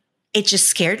 but it just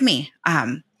scared me.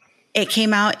 It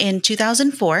came out in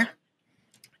 2004,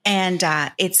 and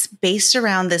it's based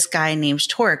around this guy named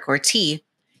Torque, or T,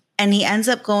 and he ends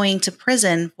up going to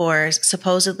prison for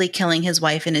supposedly killing his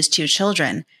wife and his 2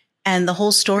 children. And the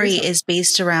whole story is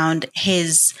based around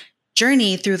his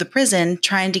journey through the prison,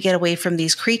 trying to get away from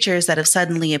these creatures that have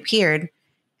suddenly appeared.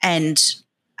 And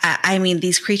I mean,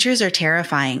 these creatures are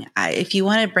terrifying. If you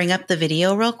want to bring up the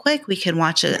video real quick, we can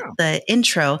watch the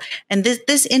intro. And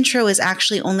this intro is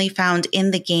actually only found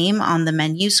in the game on the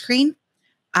menu screen.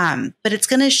 But it's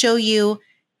going to show you,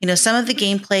 some of the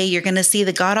gameplay. You're going to see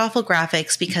the god-awful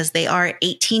graphics because they are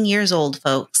 18 years old,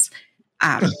 folks.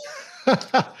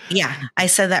 Yeah, I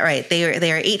said that right.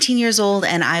 They are 18 years old,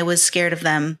 and I was scared of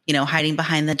them, hiding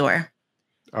behind the door.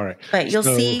 All right. But you'll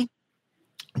see.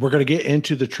 We're going to get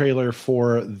into the trailer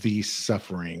for The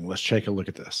Suffering. Let's take a look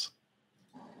at this.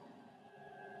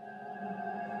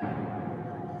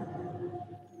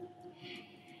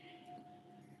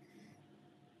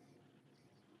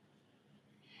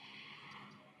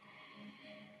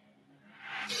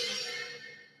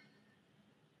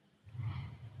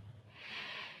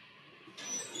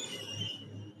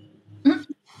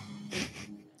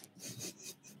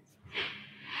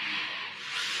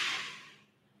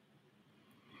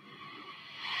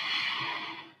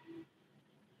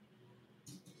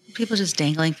 people just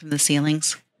dangling from the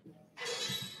ceilings?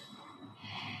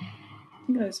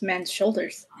 Those man's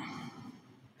shoulders.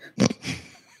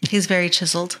 He's very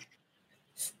chiseled.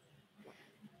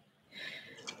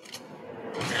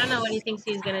 I don't know what he thinks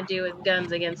he's going to do with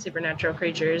guns against supernatural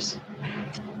creatures.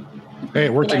 Hey,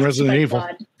 it worked in Resident Evil.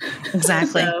 God.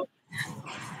 Exactly. So,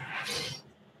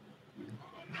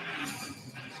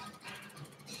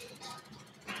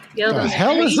 The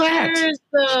hell is that?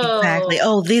 Though. Exactly.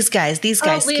 Oh, these guys scared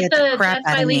the crap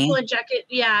out of me.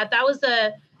 Yeah, that was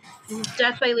the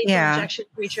death by lethal injection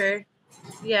creature.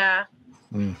 Yeah.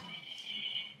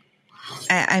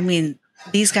 I mean,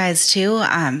 these guys too.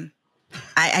 I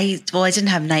didn't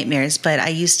have nightmares, but I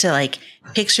used to like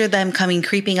picture them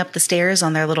creeping up the stairs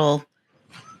on their little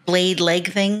blade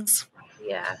leg things.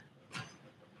 Yeah.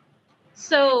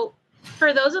 So,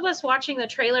 for those of us watching the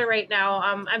trailer right now,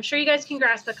 I'm sure you guys can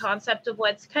grasp the concept of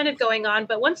what's kind of going on.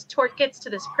 But once Torque gets to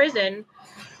this prison,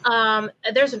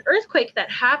 there's an earthquake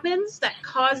that happens that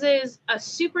causes a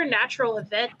supernatural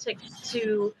event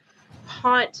to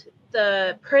haunt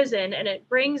the prison, and it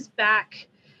brings back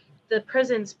the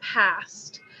prison's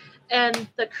past. And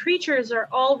the creatures are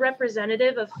all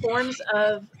representative of forms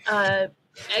of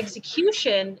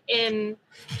execution in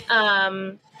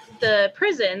the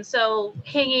prison. So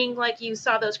hanging, like you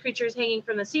saw those creatures hanging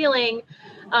from the ceiling,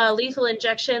 lethal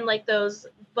injection, like those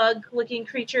bug-looking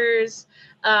creatures,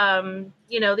 the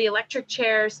electric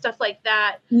chair, stuff like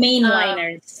that.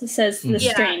 Mainliners, says the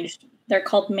Strange. They're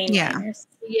called mainliners.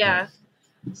 Yeah.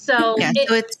 So,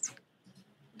 so it's...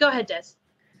 Go ahead, Des.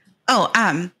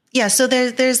 So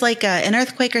there's like an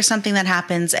earthquake or something that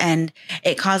happens, and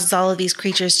it causes all of these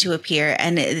creatures to appear.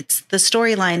 And it's the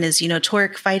storyline is,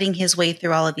 Torque fighting his way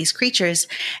through all of these creatures.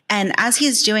 And as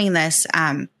he's doing this,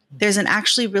 there's an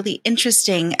actually really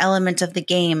interesting element of the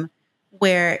game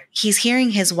where he's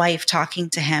hearing his wife talking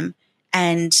to him.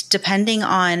 And depending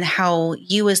on how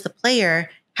you as the player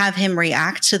have him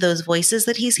react to those voices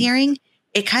that he's hearing,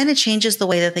 it kind of changes the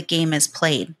way that the game is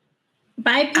played.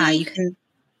 Bye, Pete. You can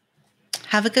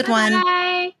have a good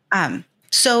Bye. one.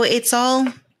 So it's all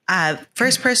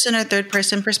first person or third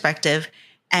person perspective,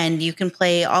 and you can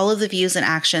play all of the views and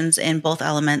actions in both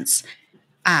elements.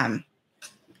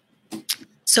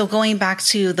 So going back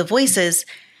to the voices,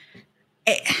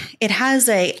 it has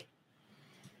a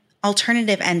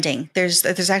alternative ending.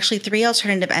 There's actually 3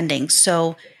 alternative endings.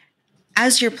 So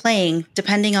as you're playing,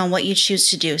 depending on what you choose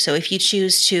to do. So if you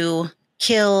choose to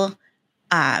kill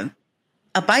a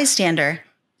bystander,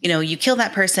 you kill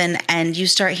that person and you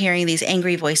start hearing these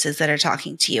angry voices that are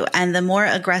talking to you. And the more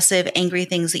aggressive, angry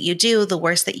things that you do, the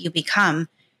worse that you become.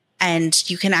 And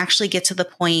you can actually get to the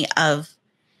point of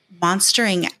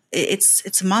monstering.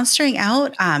 It's monstering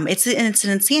out. It's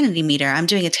an insanity meter. I'm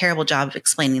doing a terrible job of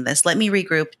explaining this. Let me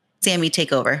regroup. Sammy,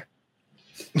 take over.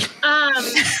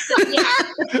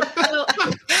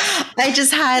 I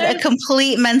just had a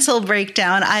complete mental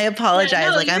breakdown. I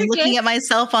apologize. I'm looking at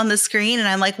myself on the screen and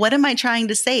I'm like, what am I trying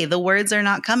to say? The words are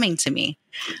not coming to me.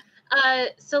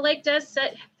 So like Des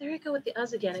said, there I go with the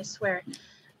us again, I swear.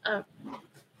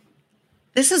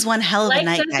 This is one hell of a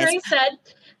night, guys.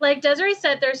 Like Desiree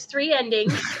said, there's 3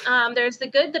 endings. There's the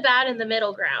good, the bad, and the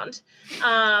middle ground.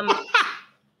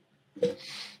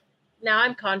 Now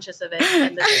I'm conscious of it.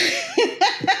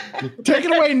 Take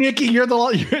it away, Nikki. You're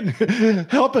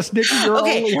help us, Nikki.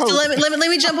 Okay, so let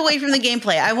me jump away from the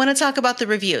gameplay. I want to talk about the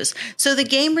reviews. So the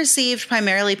game received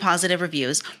primarily positive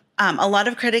reviews. A lot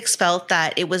of critics felt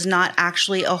that it was not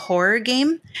actually a horror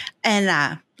game,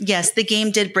 and yes, the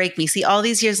game did break me. See, all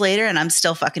these years later, and I'm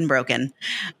still fucking broken.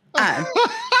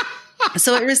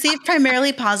 So it received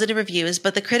primarily positive reviews,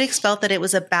 but the critics felt that it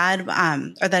was a bad,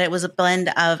 or that it was a blend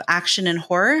of action and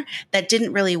horror that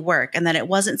didn't really work, and that it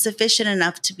wasn't sufficient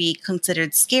enough to be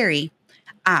considered scary.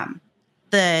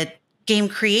 The game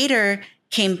creator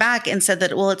came back and said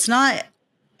that, well, it's not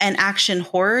an action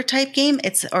horror type game.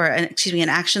 An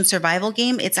action survival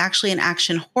game. It's actually an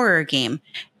action horror game.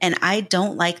 And I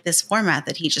don't like this format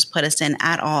that he just put us in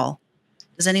at all.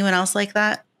 Does anyone else like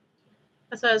that?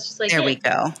 That's what I was just like. There we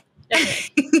go.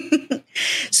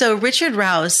 So Richard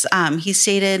Rouse, he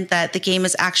stated that the game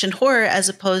is action horror as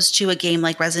opposed to a game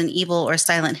like Resident Evil or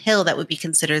Silent Hill that would be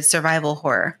considered survival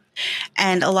horror.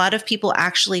 And a lot of people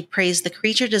actually praised the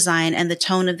creature design and the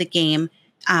tone of the game,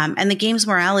 and the game's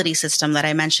morality system that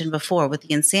I mentioned before with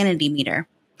the insanity meter.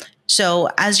 So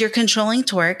as you're controlling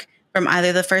Torque from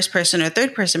either the first person or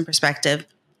third person perspective,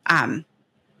 like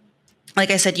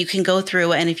I said, you can go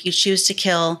through, and if you choose to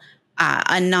kill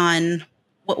a non...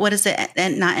 What is it?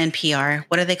 Not NPR.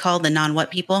 What are they called? The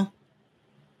non-what people?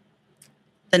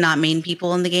 The not main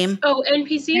people in the game? Oh,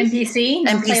 NPCs? NPC?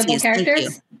 Non-playable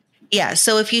characters? Yeah.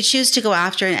 So if you choose to go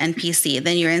after an NPC,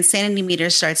 then your insanity meter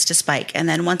starts to spike. And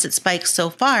then once it spikes so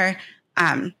far,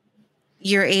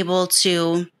 you're able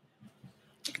to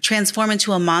transform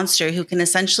into a monster who can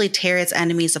essentially tear its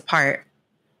enemies apart.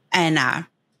 And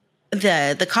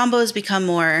the combos become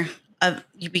more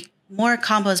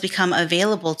combos become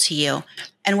available to you.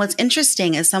 And what's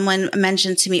interesting is someone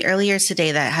mentioned to me earlier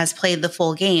today that has played the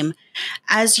full game.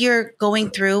 As you're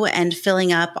going through and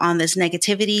filling up on this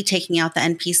negativity, taking out the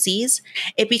NPCs,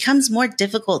 it becomes more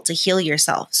difficult to heal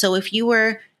yourself. So if you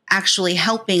were actually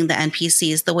helping the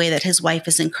NPCs the way that his wife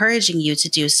is encouraging you to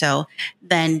do so,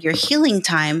 then your healing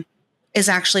time is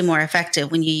actually more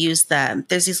effective when you use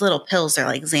there's these little pills, they're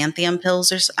like xanthium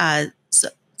pills or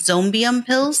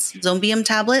zombium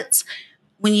tablets.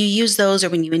 When you use those or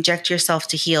when you inject yourself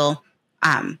to heal,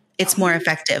 it's more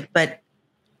effective. But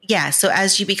yeah, so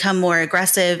as you become more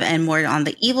aggressive and more on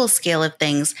the evil scale of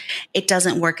things, it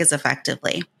doesn't work as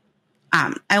effectively.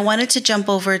 I wanted to jump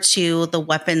over to the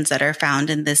weapons that are found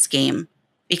in this game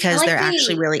because they're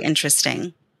actually really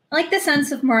interesting. I like the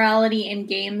sense of morality in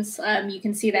games. You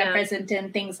can see that present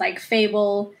in things like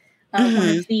Fable, one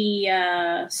of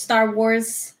the Star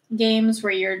Wars games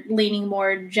where you're leaning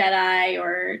more Jedi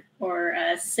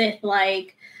or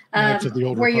Sith-like,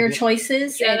 where your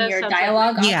choices and your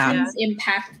dialogue options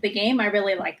impact the game. I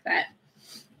really like that.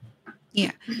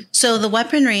 Yeah. So the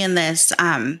weaponry in this,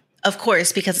 of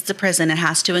course, because it's a prison, it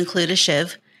has to include a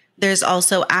shiv. There's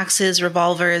also axes,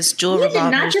 revolvers, dual revolvers. You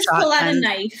did not just pull out a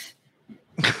knife.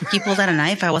 You pulled out a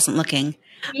knife? I wasn't looking.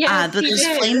 But there's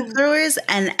flamethrowers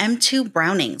and M2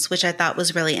 Brownings, which I thought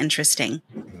was really interesting.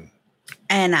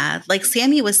 And like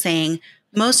Sammy was saying,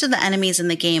 most of the enemies in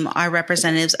the game are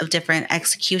representatives of different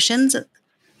executions.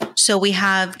 So we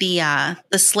have the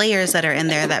slayers that are in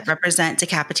there that represent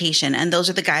decapitation. And those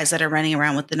are the guys that are running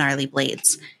around with the gnarly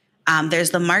blades.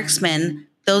 There's the marksmen.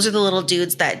 Those are the little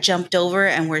dudes that jumped over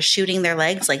and were shooting their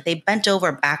legs. Like they bent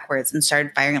over backwards and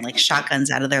started firing like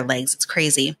shotguns out of their legs. It's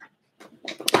crazy.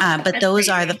 But those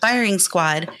are the firing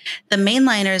squad. The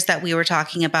mainliners that we were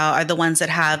talking about are the ones that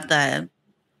have the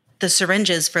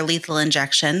syringes for lethal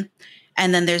injection.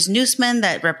 And then there's noosemen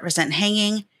that represent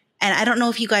hanging. And I don't know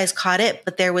if you guys caught it,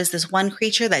 but there was this one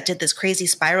creature that did this crazy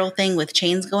spiral thing with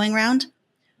chains going around.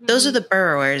 Those are the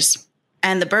burrowers.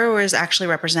 And the burrowers actually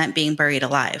represent being buried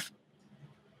alive.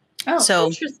 Oh, so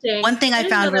interesting. One thing I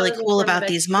found really cool about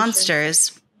these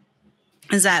monsters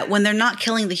is that when they're not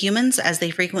killing the humans, as they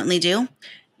frequently do,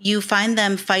 you find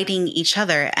them fighting each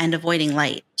other and avoiding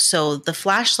light. So the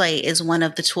flashlight is one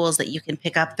of the tools that you can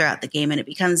pick up throughout the game, and it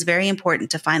becomes very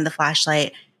important to find the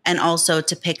flashlight and also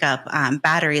to pick up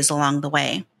batteries along the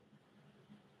way.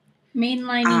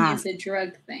 Mainlining is a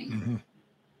drug thing. Mm-hmm.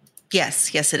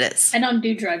 Yes, it is. I don't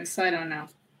do drugs, so I don't know.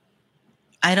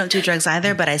 I don't do drugs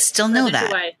either, but I still know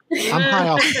that. I'm high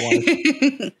off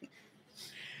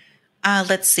life.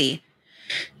 Let's see.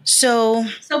 So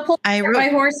pulled by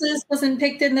horses wasn't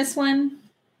picked in this one.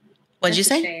 What'd you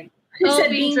say? Oh,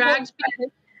 being dragged.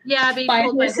 Being pulled by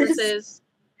horses.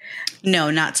 No,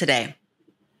 not today.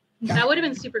 That would have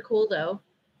been super cool, though.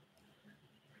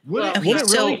 Would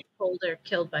it really? Pulled or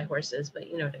killed by horses, but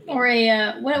you know what I mean. Or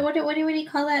a what do you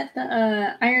call that?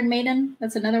 The Iron Maiden.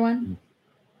 That's another one.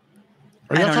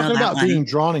 Are you talking about being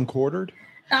drawn and quartered?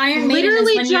 Iron Maiden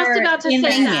is when just about to say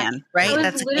Hangman, right?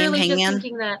 That's the name,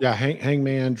 Hangman. Yeah,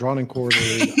 Hangman, drawn and quartered,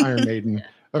 Iron Maiden. Yeah.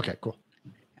 Okay, cool.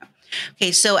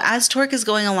 Okay, so as Torque is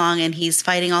going along and he's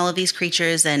fighting all of these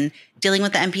creatures and dealing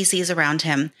with the NPCs around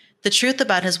him, the truth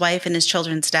about his wife and his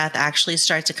children's death actually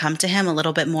starts to come to him a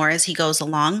little bit more as he goes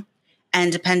along.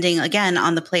 And depending, again,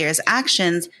 on the player's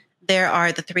actions, there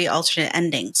are the 3 alternate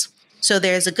endings. So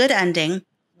there's a good ending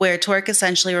where Torque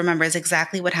essentially remembers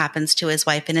exactly what happens to his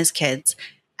wife and his kids.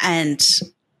 And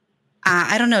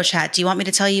I don't know, chat. Do you want me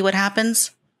to tell you what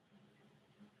happens?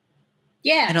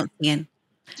 Yeah. I don't see it.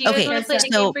 Do you guys want to play the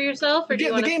game for yourself? Or do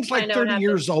you want the game's like 30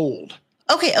 years old.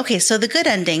 Okay. So the good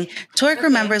ending, Torque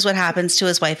remembers what happens to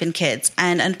his wife and kids.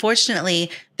 And unfortunately,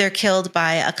 they're killed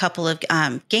by a couple of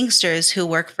gangsters who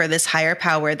work for this higher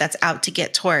power that's out to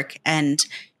get Torque. And,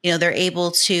 they're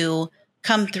able to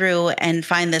come through and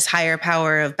find this higher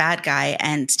power of bad guy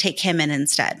and take him in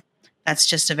instead. That's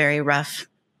just a very rough,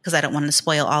 because I don't want to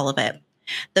spoil all of it.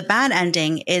 The bad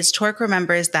ending is Torque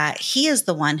remembers that he is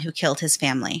the one who killed his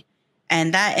family.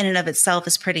 And that in and of itself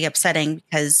is pretty upsetting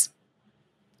because,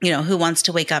 who wants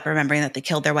to wake up remembering that they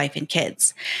killed their wife and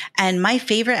kids? And my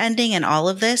favorite ending in all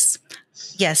of this,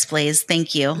 yes, Blaze,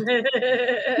 thank you.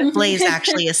 Blaze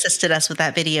actually assisted us with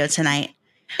that video tonight.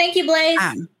 Thank you, Blaze.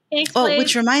 Thanks, Blaze.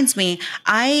 Which reminds me,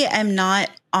 I am not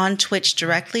on Twitch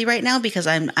directly right now because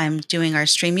I'm doing our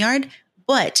StreamYard.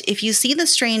 But if you see the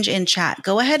Strange in chat,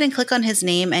 go ahead and click on his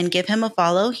name and give him a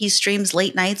follow. He streams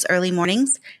late nights, early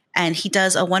mornings, and he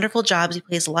does a wonderful job. He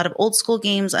plays a lot of old school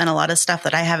games and a lot of stuff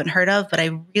that I haven't heard of, but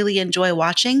I really enjoy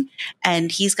watching. And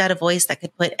he's got a voice that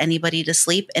could put anybody to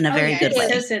sleep in a very good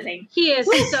way. He is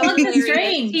so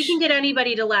hilarious. He can get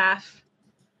anybody to laugh.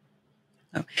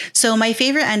 So my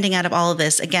favorite ending out of all of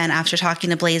this, again, after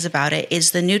talking to Blaze about it,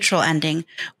 is the neutral ending,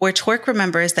 where Torque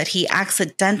remembers that he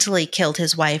accidentally killed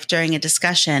his wife during a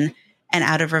discussion, and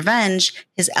out of revenge,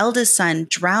 his eldest son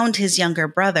drowned his younger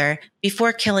brother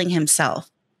before killing himself.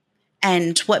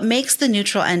 And what makes the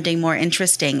neutral ending more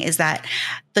interesting is that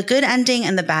the good ending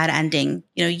and the bad ending,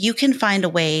 you can find a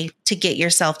way to get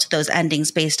yourself to those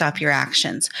endings based off your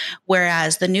actions.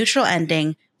 Whereas the neutral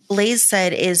ending, Blaze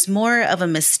said, is more of a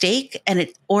mistake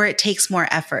or it takes more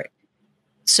effort.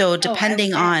 So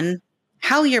depending on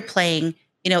how you're playing,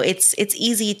 it's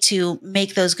easy to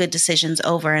make those good decisions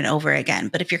over and over again.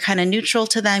 But if you're kind of neutral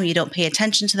to them, you don't pay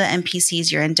attention to the NPCs,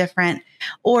 you're indifferent.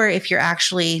 Or if you're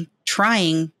actually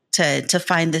trying to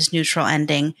find this neutral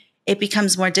ending, it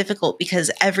becomes more difficult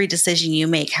because every decision you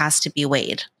make has to be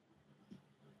weighed.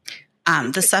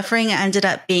 The Suffering ended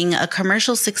up being a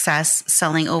commercial success,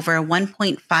 selling over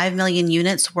 1.5 million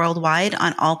units worldwide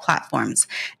on all platforms.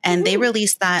 And they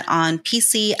released that on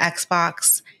PC,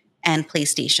 Xbox, and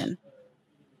PlayStation.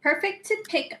 Perfect to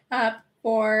pick up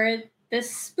for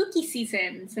this spooky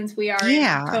season since we are in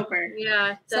October.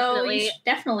 Yeah, definitely. So you should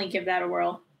definitely give that a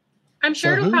whirl. I'm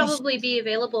sure it'll probably be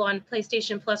available on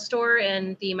PlayStation Plus Store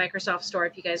and the Microsoft Store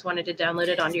if you guys wanted to download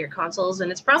it onto your consoles.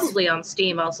 And it's probably on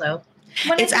Steam also.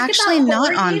 It's actually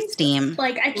not on Steam.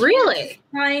 Like, I can't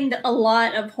find a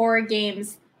lot of horror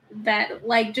games that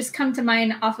just come to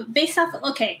mind based off.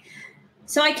 Okay,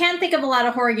 so I can't think of a lot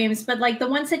of horror games, but the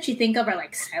ones that you think of are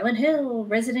Silent Hill,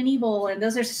 Resident Evil, and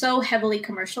those are so heavily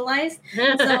commercialized.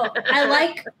 So I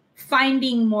like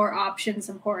finding more options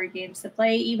of horror games to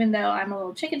play, even though I'm a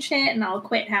little chicken shit and I'll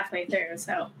quit halfway through.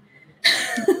 So.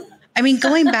 I mean,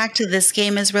 going back to this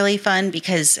game is really fun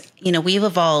because, we've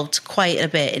evolved quite a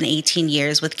bit in 18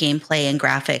 years with gameplay and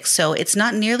graphics. So it's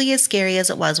not nearly as scary as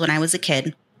it was when I was a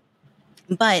kid,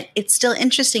 but it's still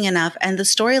interesting enough. And the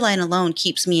storyline alone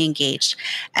keeps me engaged.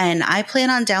 And I plan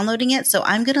on downloading it. So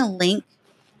I'm going to link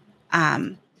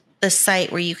the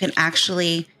site where you can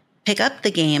actually pick up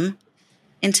the game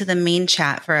into the main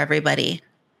chat for everybody.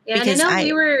 Yeah, because I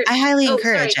highly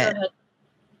encourage it.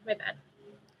 My bad.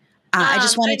 I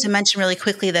just wanted to mention really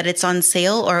quickly that it's on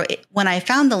sale, when I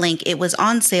found the link, it was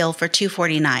on sale for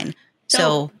 $2.49.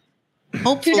 So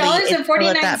hopefully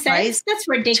 $2.49. That price, that's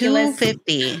ridiculous.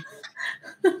 $2.50.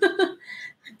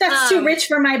 That's too rich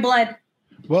for my blood.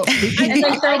 Well, I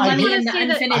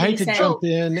hate to jump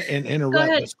in and interrupt,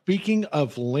 but speaking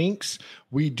of links,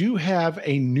 we do have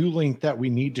a new link that we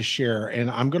need to share, and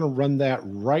I'm going to run that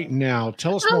right now.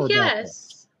 Tell us more about that.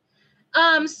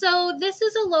 So this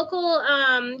is a local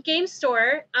game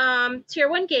store, Tier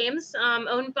 1 Games,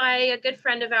 owned by a good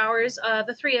friend of ours,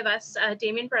 the three of us,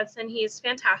 Damian Brunson. He's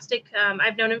fantastic.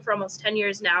 I've known him for almost 10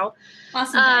 years now.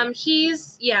 Awesome guy.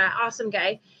 He's, awesome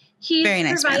guy. He's very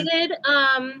nice provided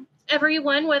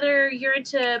everyone, whether you're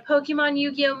into Pokemon,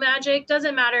 Yu-Gi-Oh, Magic,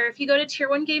 doesn't matter. If you go to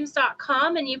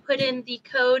tier1games.com and you put in the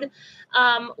code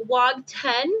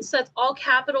WOG10, so that's all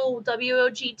capital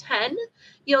WOG10,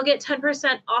 you'll get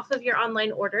 10% off of your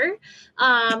online order.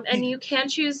 And you can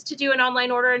choose to do an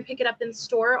online order and pick it up in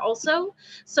store also.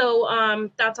 So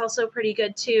that's also pretty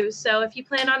good too. So if you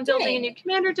plan on building a new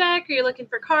commander deck or you're looking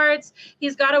for cards,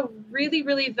 he's got a really,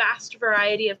 really vast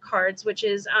variety of cards, which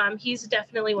is he's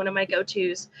definitely one of my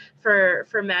go-tos for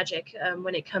Magic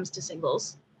when it comes to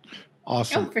singles.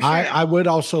 Awesome. Oh, for sure. I would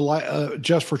also like,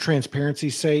 just for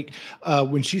transparency's sake,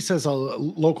 when she says a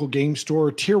local game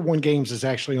store, Tier 1 Games is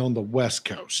actually on the West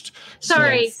Coast.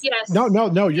 Sorry. So, yes.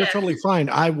 No, you're totally fine.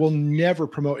 I will never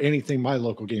promote anything my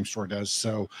local game store does.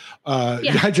 So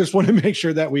I just want to make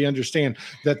sure that we understand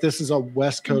that this is a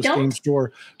West Coast game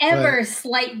store.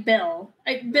 Slight Bill.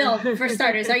 Bill, for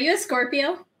starters, are you a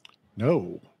Scorpio?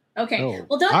 No. Okay. No.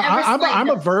 Well, don't ever. I'm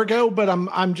a Virgo, but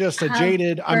I'm just a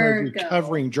jaded. I'm a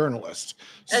recovering journalist.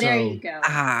 So, there you go.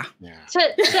 Yeah.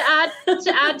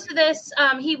 To add to this,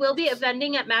 he will be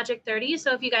vending at Magic 30.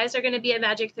 So if you guys are going to be at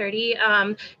Magic 30,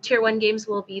 Tier 1 Games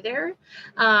will be there.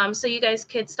 So you guys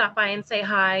could stop by and say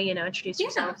hi. Introduce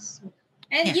yourselves,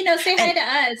 and say hi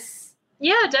to us.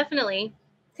 Yeah, definitely.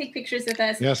 Take pictures with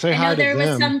us. Yeah, say hi to them. I know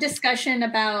there was some discussion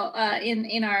about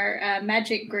in our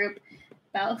Magic group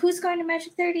about who's going to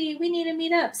Magic 30. We need to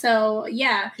meet up. So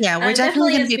we're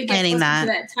definitely going to be planning that. To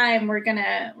that time, we're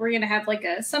gonna have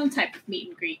some type of meet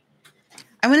and greet.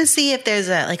 I want to see if there's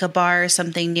a bar or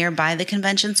something nearby the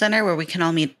convention center where we can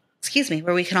all meet.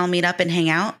 Where we can all meet up and hang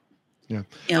out. Yeah.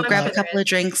 Grab a couple of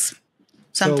drinks,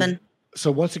 something. So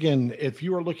once again, if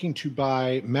you are looking to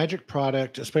buy Magic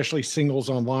product, especially singles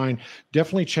online,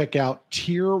 definitely check out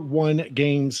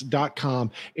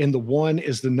tier1games.com. And the 1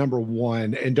 is the number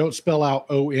 1. And don't spell out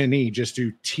ONE, just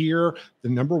do tier, the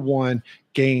number 1,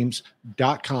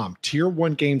 games.com.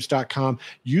 Tier1games.com.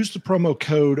 Use the promo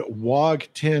code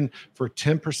WOG10 for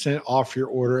 10% off your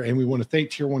order. And we want to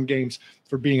thank Tier 1 Games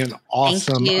for being an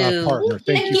awesome partner.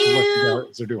 Thank you for what you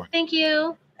guys are doing. Thank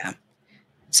you. Yeah.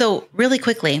 So really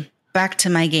quickly, back to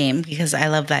my game, because I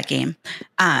love that game.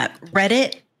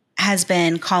 Reddit has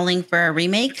been calling for a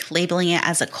remake, labeling it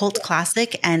as a cult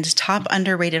classic and top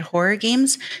underrated horror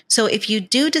games. So if you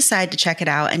do decide to check it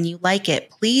out and you like it,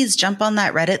 please jump on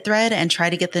that Reddit thread and try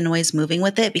to get the noise moving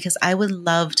with it, because I would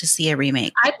love to see a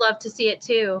remake. I'd love to see it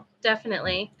too.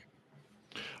 Definitely.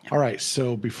 All right.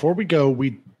 So before we go,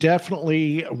 we're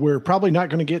probably not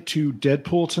going to get to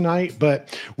Deadpool tonight,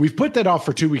 but we've put that off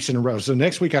for 2 weeks in a row. So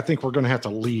next week, I think we're going to have to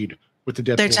lead with the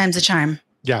Deadpool. Third time's a charm.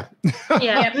 Yeah.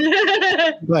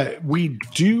 Yeah. But we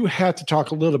do have to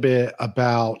talk a little bit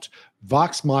about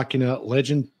Vox Machina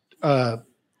the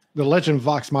Legend of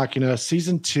Vox Machina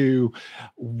season 2.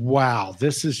 Wow.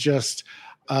 This is just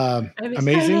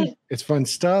amazing. It's fun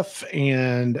stuff.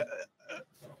 And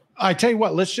I tell you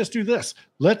what, let's just do this.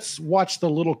 Let's watch the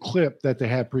little clip that they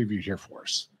have previewed here for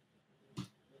us.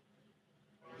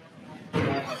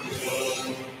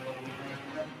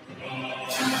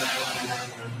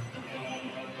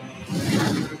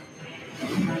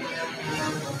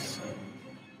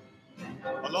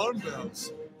 Alarm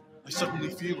bells. I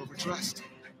suddenly feel overdressed.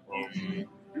 Is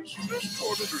this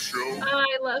part of the show?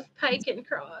 I love Pike and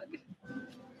Krog.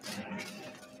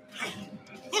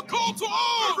 The call to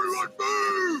arms! Everyone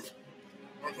move!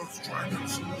 Are those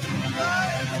dragons?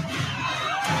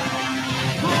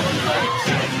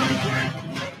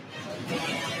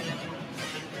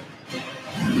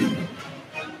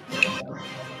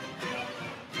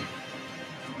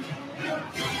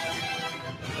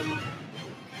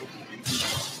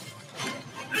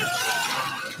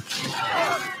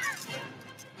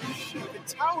 The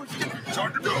tower's getting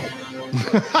time to go.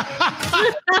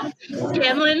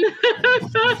 Scanlan.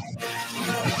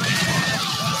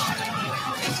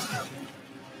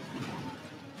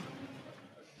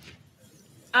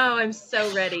 Oh, I'm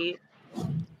so ready.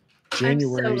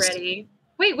 January. I'm so ready.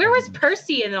 Wait, where was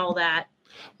Percy and all that?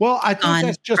 Well, I think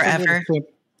that's just forever.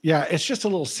 It's just a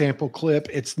little sample clip.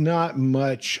 It's not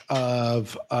much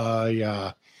of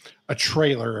a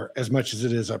trailer as much as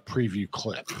it is a preview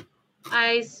clip.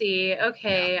 I see.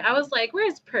 Okay. I was like,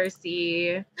 where's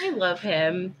Percy? I love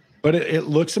him. But it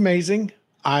looks amazing.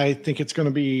 I think it's going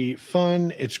to be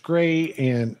fun. It's great.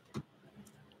 And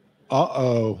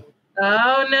Oh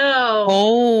no.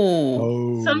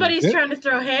 Oh. Somebody's trying to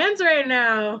throw hands right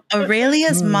now.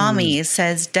 Aurelia's mommy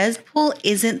says Deadpool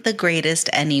isn't the greatest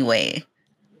anyway.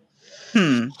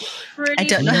 I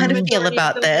don't know how to feel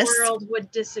about this. The world would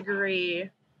disagree.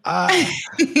 All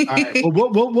right.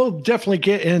 Well, we'll definitely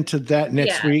get into that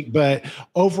next week. But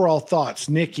overall thoughts,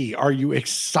 Nikki, are you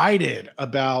excited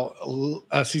about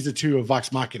season 2 of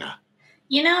Vox Machina?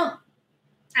 You know,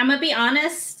 I'm gonna be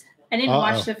honest. I didn't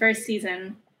watch the first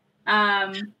season,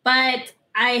 but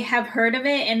I have heard of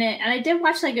it, and I did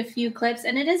watch like a few clips,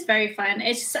 and it is very fun.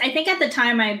 It's just, I think at the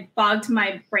time I bogged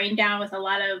my brain down with a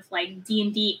lot of like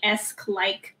D&D-esque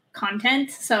like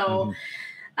content. So,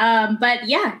 but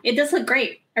yeah, it does look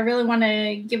great. I really want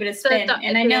to give it a spin,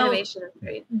 and I know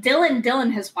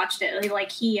Dylan has watched it.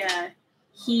 Like he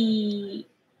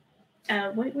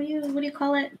what do you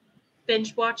call it?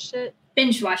 Binge watched it.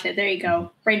 Binge watched it. There you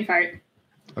go. Brain fart.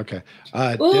 Okay.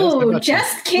 Ooh,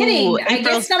 just kidding. I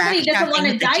guess somebody doesn't want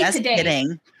to die today.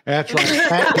 Kidding. That's right.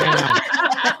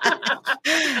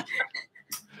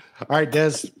 All right,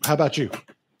 Des, how about you?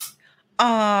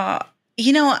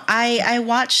 You know, I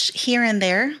watched here and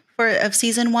there of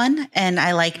season 1 and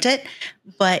I liked it,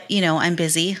 but you know, I'm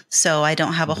busy, so I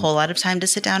don't have a whole lot of time to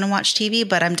sit down and watch TV,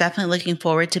 but I'm definitely looking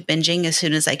forward to binging as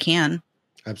soon as I can.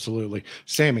 Absolutely.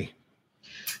 Sammy.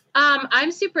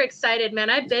 I'm super excited,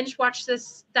 man. I binge watched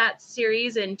that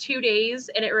series in 2 days,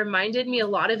 and it reminded me a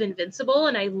lot of Invincible,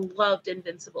 and I loved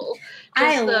Invincible.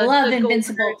 I love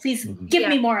Invincible. Please give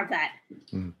me more of that.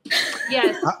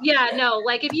 Yes. Yeah, no,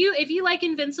 like if you like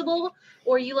Invincible,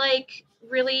 or you like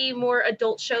really more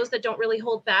adult shows that don't really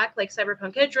hold back, like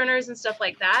Cyberpunk Edge Runners and stuff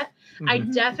like that, I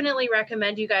definitely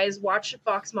recommend you guys watch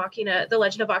Vox Machina, The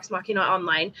Legend of Vox Machina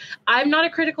online. I'm not a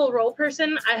Critical Role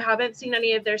person. I haven't seen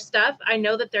any of their stuff. I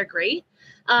know that they're great.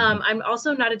 I'm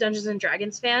also not a Dungeons and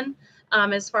Dragons fan.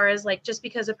 as far as like just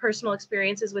because of personal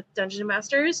experiences with Dungeon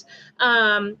Masters.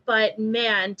 But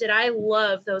man, did I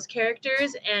love those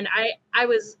characters, and I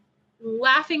was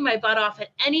laughing my butt off at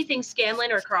anything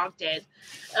Scanlan or Krog did.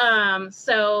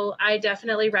 So I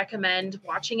definitely recommend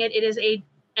watching it. It is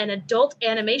an adult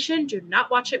animation. Do not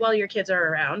watch it while your kids are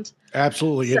around.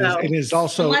 Absolutely. It is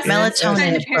also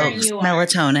melatonin.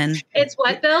 Melatonin. It's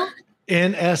what, Bill?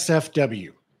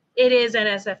 NSFW. It is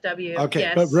NSFW. Okay,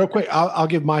 yes. But real quick, I'll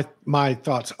give my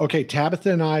thoughts. Okay,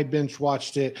 Tabitha and I binge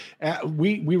watched it.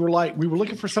 We were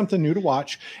looking for something new to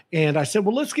watch, and I said,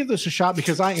 well, let's give this a shot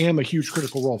because I am a huge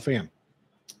Critical Role fan.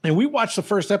 And we watched the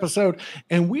first episode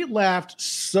and we laughed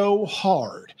so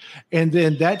hard. And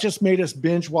then that just made us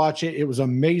binge watch it. It was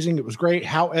amazing. It was great.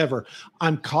 However,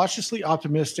 I'm cautiously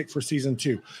optimistic for season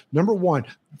 2. Number one,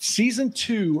 season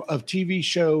 2 of TV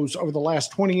shows over the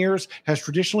last 20 years has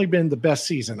traditionally been the best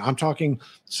season. I'm talking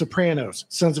Sopranos,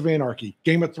 Sons of Anarchy,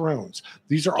 Game of Thrones.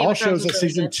 These are all shows that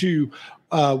season 2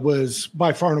 was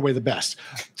by far and away the best.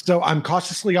 So I'm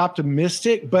cautiously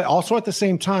optimistic, but also at the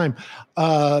same time,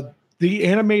 the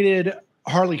animated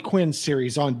Harley Quinn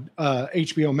series on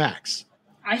HBO Max.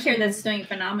 I hear that's doing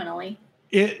phenomenally.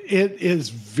 It is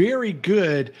very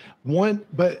good.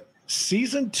 But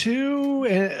season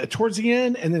 2 towards the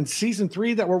end, and then season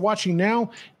 3 that we're watching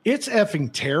now, it's effing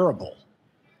terrible.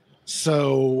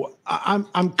 So I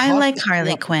like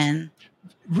Harley Quinn.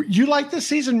 You like this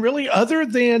season, really? Other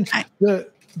than the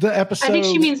episode? I think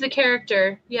she means the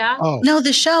character. Yeah. Oh. No,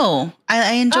 the show.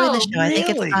 I enjoy the show. Really? I think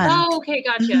it's fun. Oh, okay,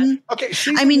 gotcha. Mm-hmm. Okay.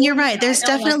 I mean, you're right. There's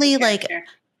definitely like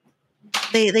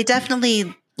they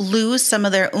definitely lose some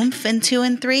of their oomph in 2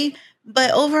 and 3,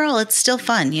 but overall, it's still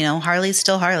fun. You know, Harley's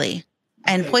still Harley,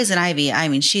 and Poison Ivy. I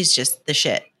mean, she's just the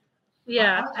shit.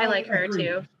 Yeah, I like her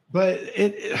too. But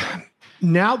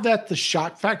now that the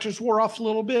shock factors wore off a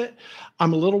little bit,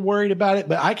 I'm a little worried about it.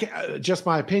 But I can just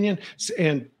my opinion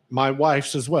and my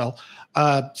wife's as well.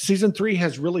 Season 3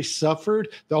 has really suffered.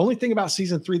 The only thing about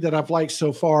season 3 that I've liked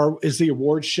so far is the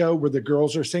awards show where the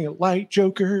girls are singing "Like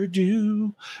Joker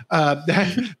Do."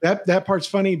 That part's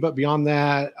funny, but beyond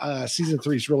that, season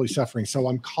 3 is really suffering. So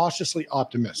I'm cautiously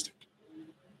optimistic.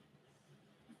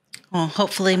 Well,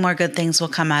 hopefully more good things will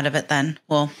come out of it then.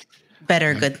 Well,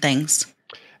 better good things.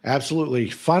 Absolutely.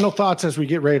 Final thoughts as we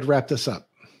get ready to wrap this up.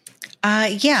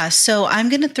 Yeah, so I'm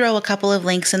going to throw a couple of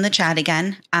links in the chat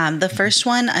again. The first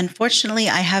one, unfortunately,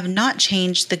 I have not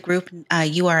changed the group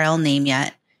URL name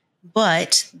yet,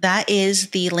 but that is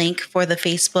the link for the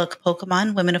Facebook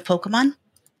Pokemon, Women of Pokemon.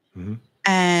 Mm-hmm.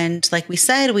 And like we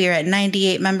said, we are at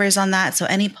 98 members on that. So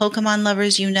any Pokemon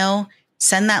lovers you know,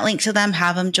 send that link to them,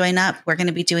 have them join up. We're going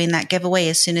to be doing that giveaway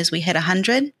as soon as we hit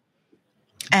 100.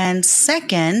 And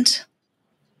second,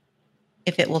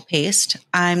 if it will paste,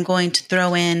 I'm going to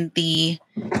throw in the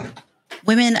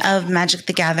Women of Magic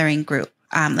the Gathering group.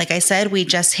 Like I said, we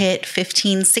just hit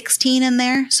 1516 in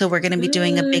there. So we're going to be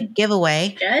doing a big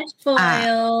giveaway. Judge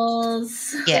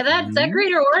foils. Yeah, that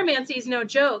Greater Oromancy is no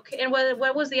joke. And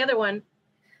what was the other one?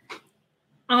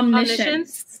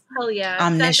 Omniscience. Hell yeah.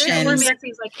 Omniscience. That Greater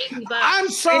Oromancy is like $80. I'm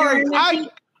sorry.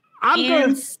 I'm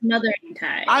going Smothering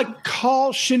Tide. I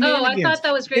call shenanigans. Oh, I thought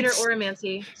that was Greater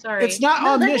Oromancy. Sorry. It's not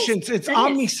omniscience. It's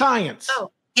omniscience.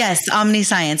 Oh. Yes,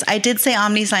 omniscience. I did say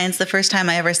omniscience the first time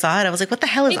I ever saw it. I was like, what the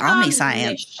hell is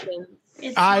omniscience?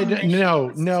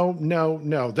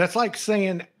 No. That's like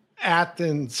saying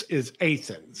Athens is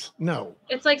Athens. No.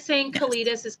 It's like saying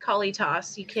Kalitas is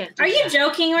Kalitas. You can't do Are you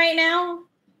joking right now?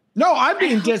 No, I'm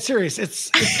being dead serious.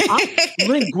 It's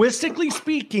linguistically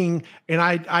speaking, and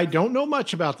I don't know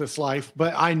much about this life,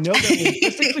 but I know that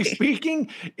linguistically speaking,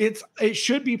 it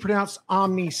should be pronounced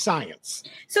omniscience.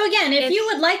 So again, if you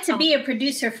would like to be a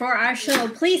producer for our show,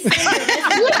 please send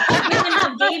your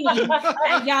resume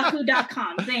at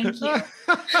yahoo.com. Thank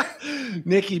you.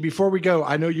 Nikki, before we go,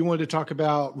 I know you wanted to talk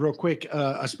about real quick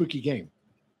a spooky game.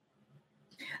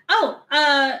 Oh,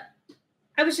 I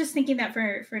was just thinking that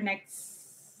for next.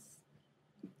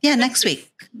 Yeah, next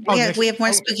week. We have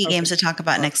more spooky games to talk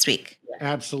about next week.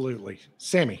 Absolutely.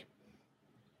 Sammy.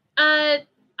 Final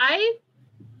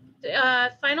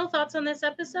thoughts on this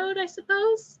episode, I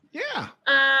suppose? Yeah.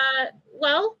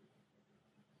 Well,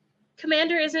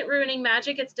 Commander isn't ruining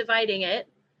magic, it's dividing it.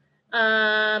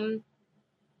 There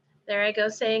I go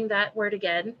saying that word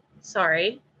again.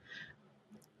 Sorry.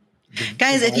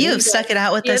 Guys, if you have stuck it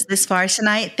out with us this far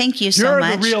tonight, thank you so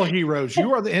much. You're the real heroes.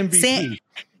 You are the MVP.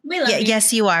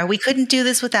 Yes, you are. We couldn't do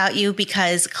this without you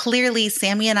because clearly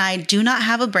Sammy and I do not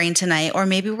have a brain tonight, or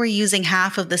maybe we're using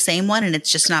half of the same one and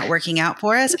it's just not working out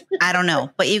for us. I don't know,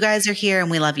 but you guys are here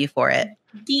and we love you for it.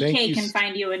 DK can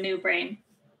find you a new brain.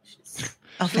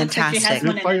 Oh, fantastic.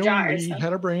 Like if I only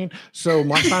had a brain. So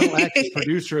my final act as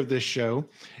producer of this show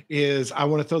is I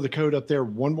want to throw the code up there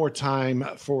one more time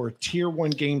for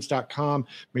tier1games.com.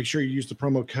 Make sure you use the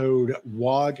promo code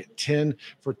WOG10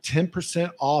 for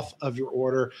 10% off of your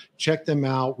order. Check them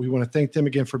out. We want to thank them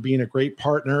again for being a great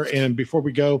partner. And before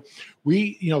we go,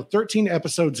 13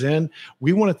 episodes in,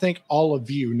 we want to thank all of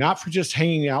you, not for just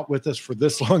hanging out with us for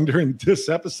this long during this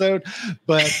episode,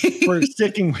 but for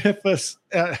sticking with us.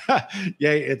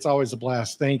 Yay, it's always a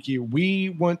blast. Thank you. We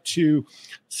want to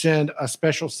send a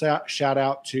special shout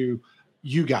out to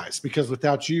you guys, because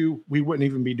without you, we wouldn't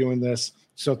even be doing this.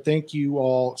 So thank you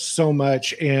all so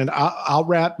much. And I'll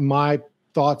wrap my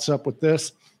thoughts up with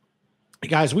this.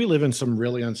 Guys, we live in some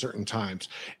really uncertain times,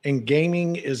 and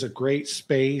gaming is a great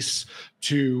space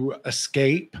to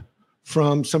escape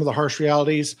from some of the harsh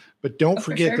realities, but don't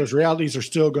forget those realities are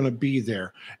still going to be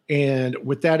there. And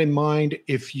with that in mind,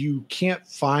 if you can't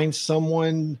find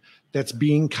someone that's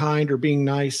being kind or being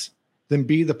nice, then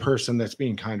be the person that's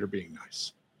being kind or being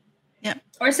nice. Yeah.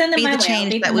 Or send them be the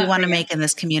change that we want to make in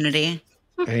this community.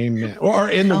 Amen.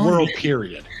 Or in the world,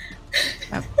 period.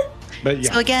 Yep. But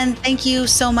yeah. So again, thank you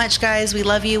so much, guys. We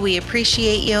love you. We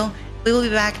appreciate you. We will be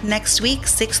back next week,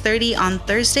 6:30 on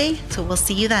Thursday. So we'll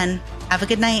see you then. Have a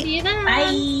good night. See you then.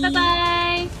 Bye.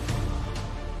 Bye-bye.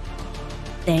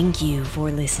 Thank you for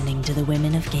listening to the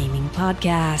Women of Gaming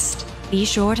podcast. Be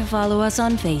sure to follow us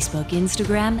on Facebook,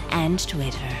 Instagram, and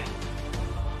Twitter.